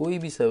नहीं है, कोई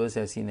भी सर्विस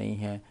ऐसी नहीं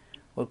है,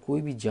 और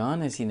कोई भी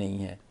जान ऐसी नहीं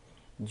है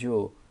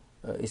जो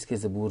इसके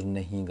ज़बूर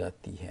नहीं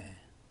गाती है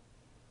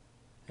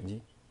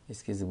जी,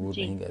 इसके ज़बूर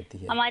जी, नहीं गाती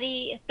है।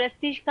 हमारी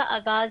प्रेस्टीज का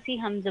आगाज ही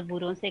हम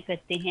ज़बूरों से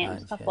करते हैं, हाँ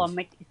उसका जी, हाँ जी,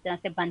 फॉर्मेट इस तरह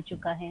से बन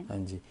चुका है। हाँ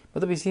जी।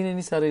 मतलब इसी ने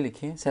नहीं सारे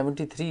लिखे हैं,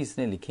 73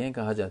 इसने लिखे हैं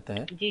कहा जाता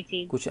है। जी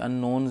जी कुछ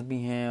अननोन्स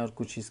भी हैं और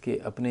कुछ इसके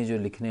अपने जो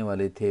लिखने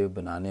वाले थे,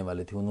 बनाने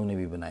वाले थे, उन्होंने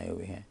भी बनाए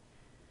हुए हैं।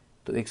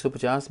 तो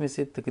 150 में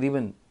से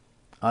तकरीबन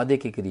आधे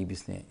के करीब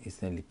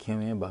इसने लिखे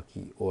हुए हैं।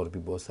 बाकी और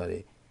भी बहुत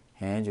सारे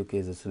हैं जो कि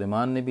हज़रत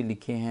सुलेमान ने भी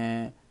लिखे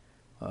हैं,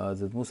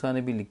 हज़रत मूसा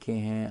ने भी लिखे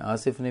हैं,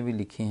 आसिफ ने भी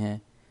लिखे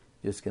हैं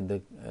जो इसके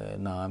अंदर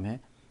नाम है।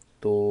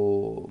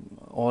 तो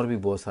और भी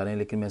बहुत सारे हैं,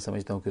 लेकिन मैं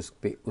समझता हूँ कि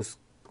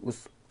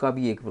उसका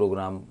भी एक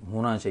प्रोग्राम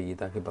होना चाहिए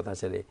ताकि पता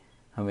चले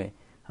हमें,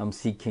 हम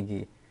सीखें कि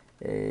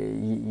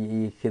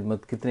ये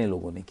खिदमत कितने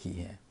लोगों ने की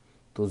है।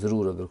 तो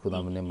ज़रूर अगर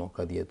खुदा जी। ने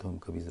मौका दिया तो हम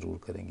कभी ज़रूर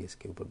करेंगे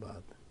इसके ऊपर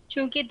बात।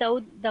 चूंकि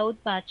दाऊद दाऊद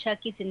बादशाह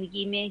की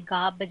जिंदगी में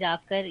गा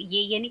बजाकर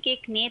ये यानी कि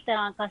एक नए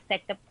तरह का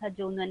सेटअप था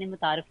जो उन्होंने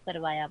मुतारफ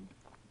करवाया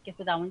कि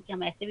खुदावंद की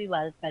हम ऐसे भी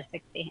इबादत कर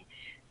सकते हैं।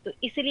 तो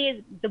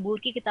इसलिए ज़बूर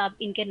की किताब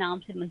इनके नाम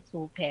से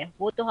मंसूब है।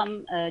 वो तो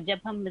हम जब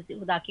हम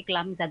खुदा के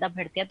कलाम में ज्यादा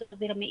पढ़ते हैं तो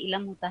फिर हमें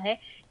इल्म होता है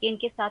कि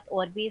इनके साथ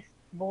और भी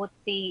बहुत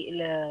सी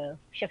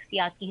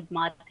शख्सियात की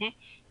हिदमात हैं,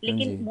 हाँ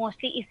लेकिन जी,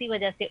 मोस्टली इसी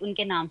वजह से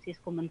उनके नाम से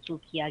इसको मंसूब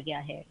किया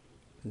गया है।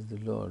 Praise the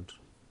lord,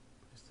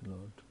 praise the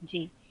lord.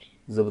 जी।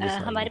 ज़बरदस्त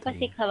बात हमारे पास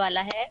बताइए। एक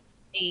हवाला है,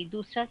 जी,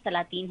 दूसरा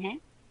सलातीन है।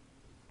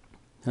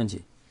 हाँ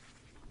जी,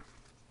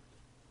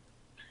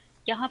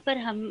 यहाँ पर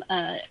हम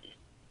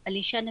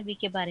अलीशा नबी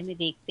के बारे में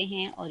देखते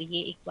हैं और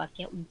ये एक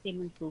वाकया उनसे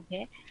मंसूब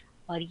है।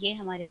 और ये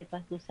हमारे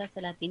पास दूसरा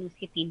सलातीन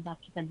उसके 3 बाब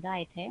की 15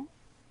 आयत है।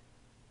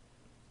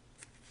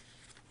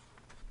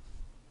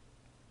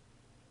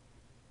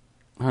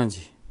 हाँ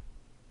जी,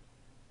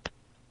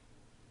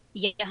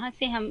 यहाँ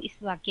से हम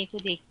इस वाकये को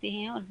देखते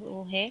हैं और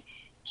वो है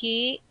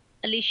कि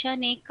अलीशा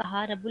ने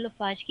कहा, रब्बुल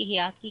अफवाज की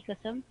हयात की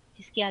कसम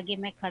जिसके आगे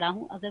मैं खड़ा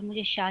हूँ, अगर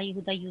मुझे शाह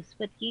यहूदा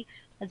यूसुफ की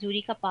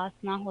हजूरी का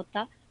पास ना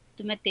होता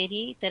तो मैं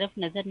तेरी तरफ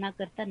नजर ना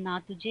करता, ना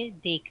तुझे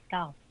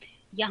देखता।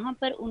 यहाँ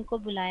पर उनको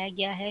बुलाया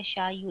गया है,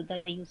 शाह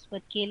यहूदा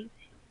यूसुफ के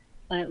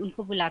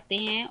उनको बुलाते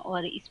हैं।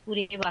 और इस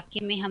पूरे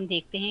वाक्य में हम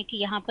देखते हैं कि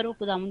यहाँ पर वो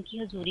खुदावंद की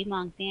हजूरी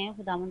मांगते हैं,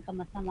 खुदावंद का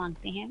मसा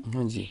मांगते हैं।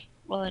 हाँ जी।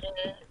 और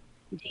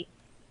जी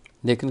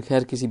लेकिन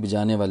खैर किसी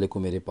बजाने वाले को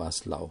मेरे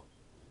पास लाओ,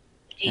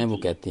 जी हैं वो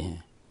जी। कहते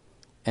हैं।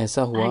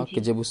 ऐसा हाँ हुआ कि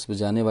जी। जब उस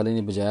बजाने वाले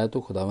ने बजाया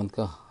तो खुदावंद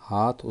का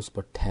हाथ उस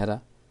पर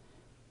ठहरा।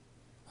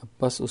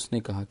 बस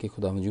उसने कहा कि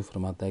खुदा यूँ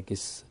फरमाता है कि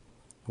इस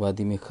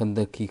वादी में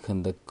खंदक ही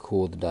खंदक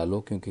खोद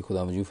डालो, क्योंकि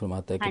खुदा यूँ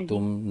फरमाता है कि हाँ जी।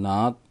 तुम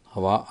ना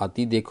हवा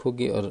आती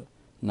देखोगे और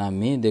ना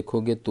मैं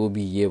देखोगे तो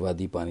भी ये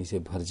वादी पानी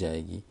से भर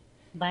जाएगी,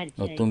 भर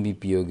और तुम भी जाएगी।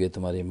 पियोगे,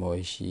 तुम्हारे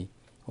मवेशी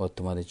और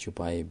तुम्हारे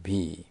चुपाए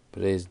भी।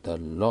 Praise the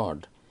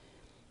lord.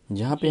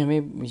 जहाँ पे जी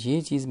हमें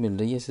ये चीज़ मिल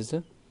रही है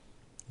सिस्टर,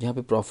 जहाँ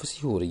पे प्रोफेसी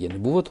हो रही है,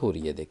 नबूवत हो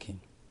रही है। देखें,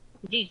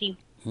 जी जी।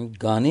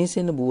 गाने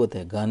से नबूवत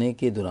है, गाने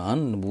के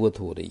दौरान नबूवत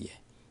हो रही है।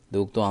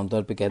 लोग तो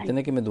आमतौर पे हाँ कहते हैं ना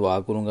जी। कि मैं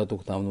दुआ करूँगा तो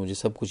खुदा मुझे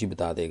सब कुछ ही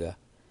बता देगा,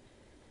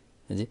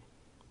 है जी।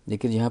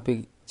 लेकिन यहाँ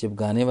पे जब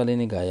गाने वाले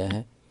ने गाया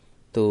है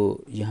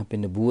तो यहाँ पे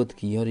नबूवत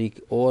की है। और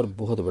एक और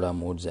बहुत बड़ा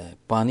मोज़ा है,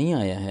 पानी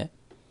आया है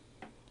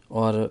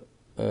और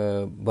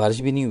बारिश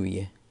भी नहीं हुई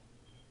है,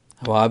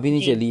 हवा भी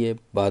नहीं जी चली है,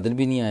 बादल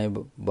भी नहीं आए,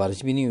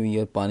 बारिश भी नहीं हुई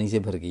और पानी से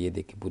भर गई है,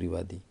 देखिए पूरी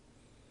वादी।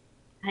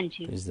 हाँ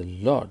जी। Praise the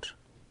lord.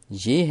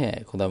 ये है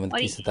खुदावंद और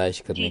की सताइश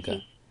करने जी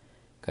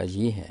का जी,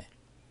 ये है।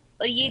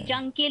 और ये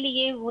जंग के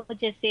लिए वो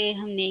जैसे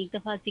हमने एक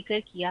दफा जिक्र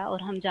किया,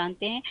 और हम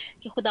जानते हैं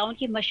कि खुदावन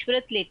की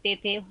मशवरत लेते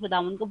थे,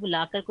 खुदावन को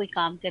बुलाकर कोई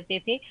काम करते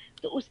थे,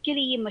 तो उसके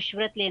लिए ये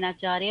मशवरत लेना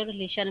चाह रहे हैं, और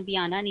एलीशा नबी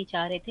आना नहीं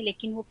चाह रहे थे,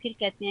 लेकिन वो फिर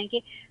कहते हैं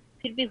कि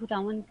फिर भी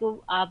खुदावन को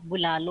आप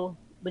बुला लो,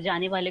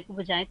 बुझाने वाले को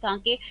बुझाएं,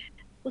 ताकि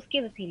उसके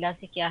वसीला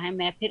से क्या है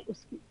मैं फिर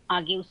उस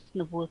आगे उस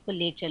नबूवत को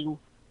ले चलूं।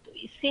 तो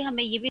इससे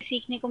हमें ये भी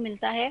सीखने को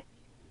मिलता है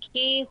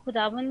कि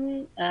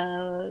खुदावन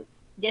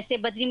जैसे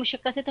बदरी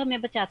मुशक्कत से तो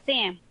हमें बचाते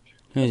हैं,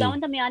 हाँ जी।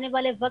 खुदावंद हमें आने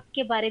वाले वक्त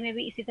के बारे में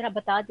भी इसी तरह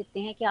बता देते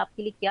हैं कि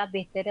आपके लिए क्या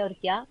बेहतर है और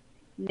क्या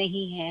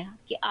नहीं है,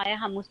 कि आया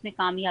हम उसमें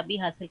कामयाबी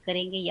हासिल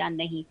करेंगे या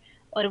नहीं।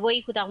 और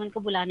वही खुदावंद को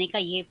बुलाने का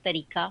ये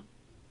तरीका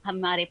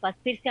हमारे पास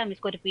फिर से हम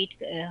इसको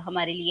रिपीट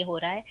हमारे लिए हो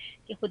रहा है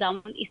कि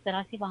खुदावंद इस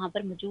तरह से वहां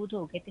पर मौजूद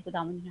हो गए थे,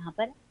 खुदावंद यहाँ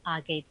पर आ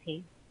गए थे।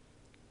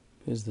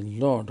 Praise the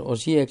Lord. और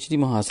ये एक्चुअली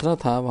मुहासरा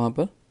था वहाँ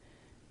पर,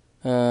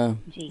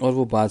 जी और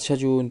वो बादशाह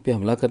जो उन पे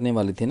हमला करने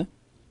वाले थे ना,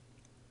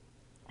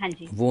 हाँ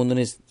जी वो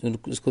उन्होंने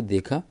इसको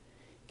देखा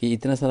कि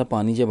इतना सारा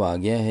पानी जब आ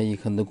गया है, ये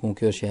खंदकों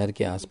के और शहर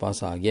के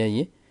आसपास आ गया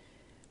ये,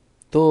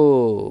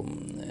 तो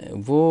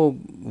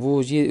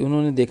वो ये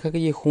उन्होंने देखा कि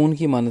ये खून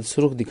की मानद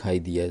सुर्ख दिखाई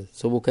दिया।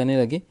 सो वो कहने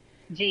लगे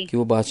जी कि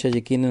वो बादशाह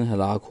यकीनन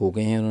हलाक हो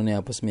गए हैं, उन्होंने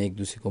आपस में एक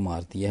दूसरे को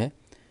मार दिया है।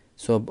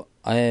 सो अब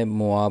आए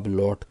मोआब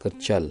लौट कर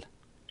चल।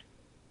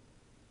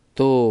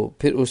 तो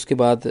फिर उसके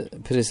बाद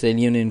फिर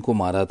इसराइलियों ने इनको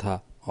मारा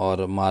था,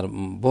 और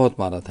बहुत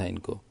मारा था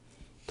इनको।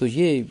 तो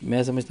ये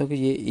मैं समझता हूँ कि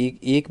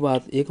ये एक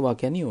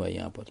वाक़या नहीं हुआ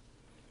यहाँ पर,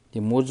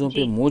 ये मोज़ों पे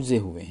जी मोज़े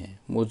हुए हैं,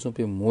 मोज़ों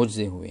पे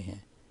मोज़े हुए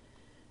हैं।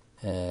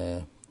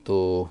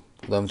 तो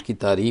खुदावंद की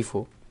तारीफ़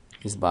हो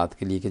इस बात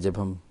के लिए कि जब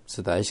हम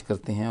सताइश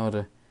करते हैं,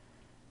 और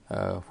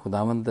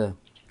खुदावंद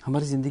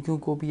हमारी ज़िंदगियों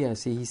को भी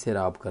ऐसे ही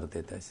सैराब कर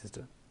देता है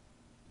सिस्टर।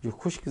 जो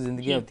खुश्क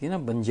ज़िंदगियाँ जी होती हैं ना,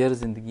 बंजर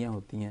ज़िंदगियाँ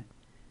होती हैं,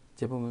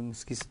 जब हम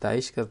उसकी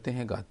सताइश करते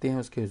हैं, गाते हैं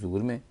उसके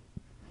हुजूर में,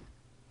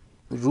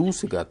 रूह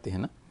से गाते हैं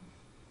ना,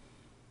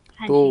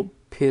 हाँ तो जी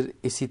फिर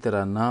इसी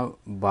तरह ना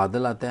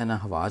बादल आता है, ना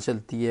हवा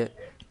चलती है,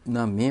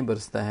 ना मेंह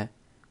बरसता है,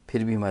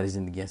 फिर भी हमारी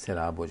ज़िंदगियाँ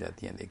सैराब हो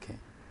जाती हैं। देखें,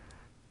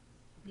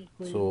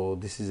 बिल्कुल। So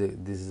this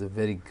is a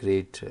very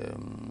great,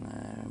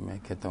 मैं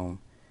कहता हूँ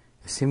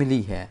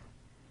सिमिली है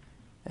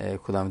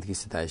खुदावंद की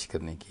सताइश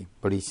करने की।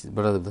 बड़ा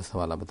ज़बरदस्त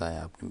हवाला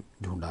बताया आपने,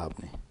 ढूंढा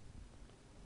आपने।